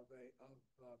Theater of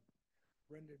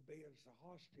Brendan Behan's The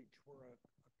Hostage, where a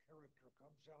character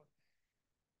comes out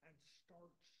and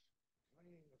starts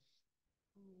playing a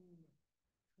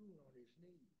tune on his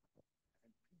knee,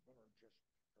 and people are just,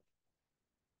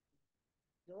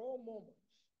 they're all moments.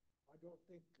 I don't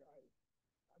think, I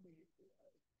mean,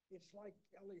 it's like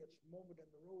Eliot's moment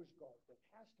in the Rose Garden. It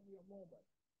has to be a moment.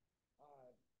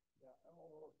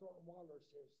 Or Thornton Wilder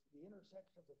says, the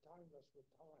intersection of the timeless with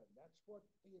time. That's what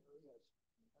theater is.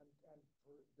 And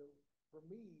for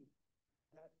me,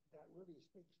 that really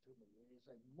speaks to me. It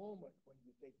is a moment when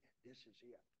you think, this is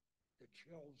it. The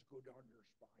chills go down your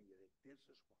spine. You think,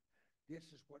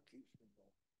 this is what keeps me going.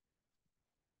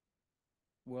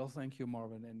 Well, thank you,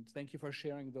 Marvin, and thank you for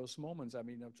sharing those moments. I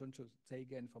mean, I'm trying to say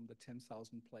again from the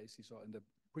 10,000 plays he saw in the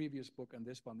previous book and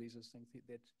this one, these are things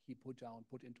that he put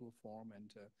into a form,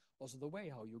 and also the way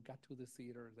how you got to the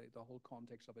theater, the whole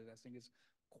context of it, I think is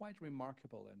quite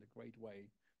remarkable and a great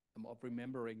way of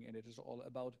remembering, and it is all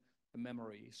about the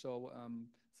memory. So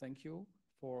thank you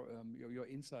for your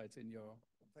insights in your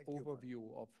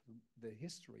overview of the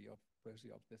history of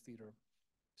the theater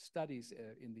studies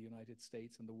in the United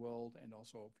States and the world, and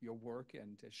also of your work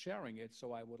and sharing it.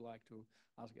 So I would like to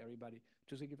ask everybody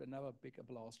to give another big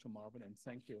applause to Marvin, and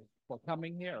thank you for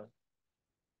coming here.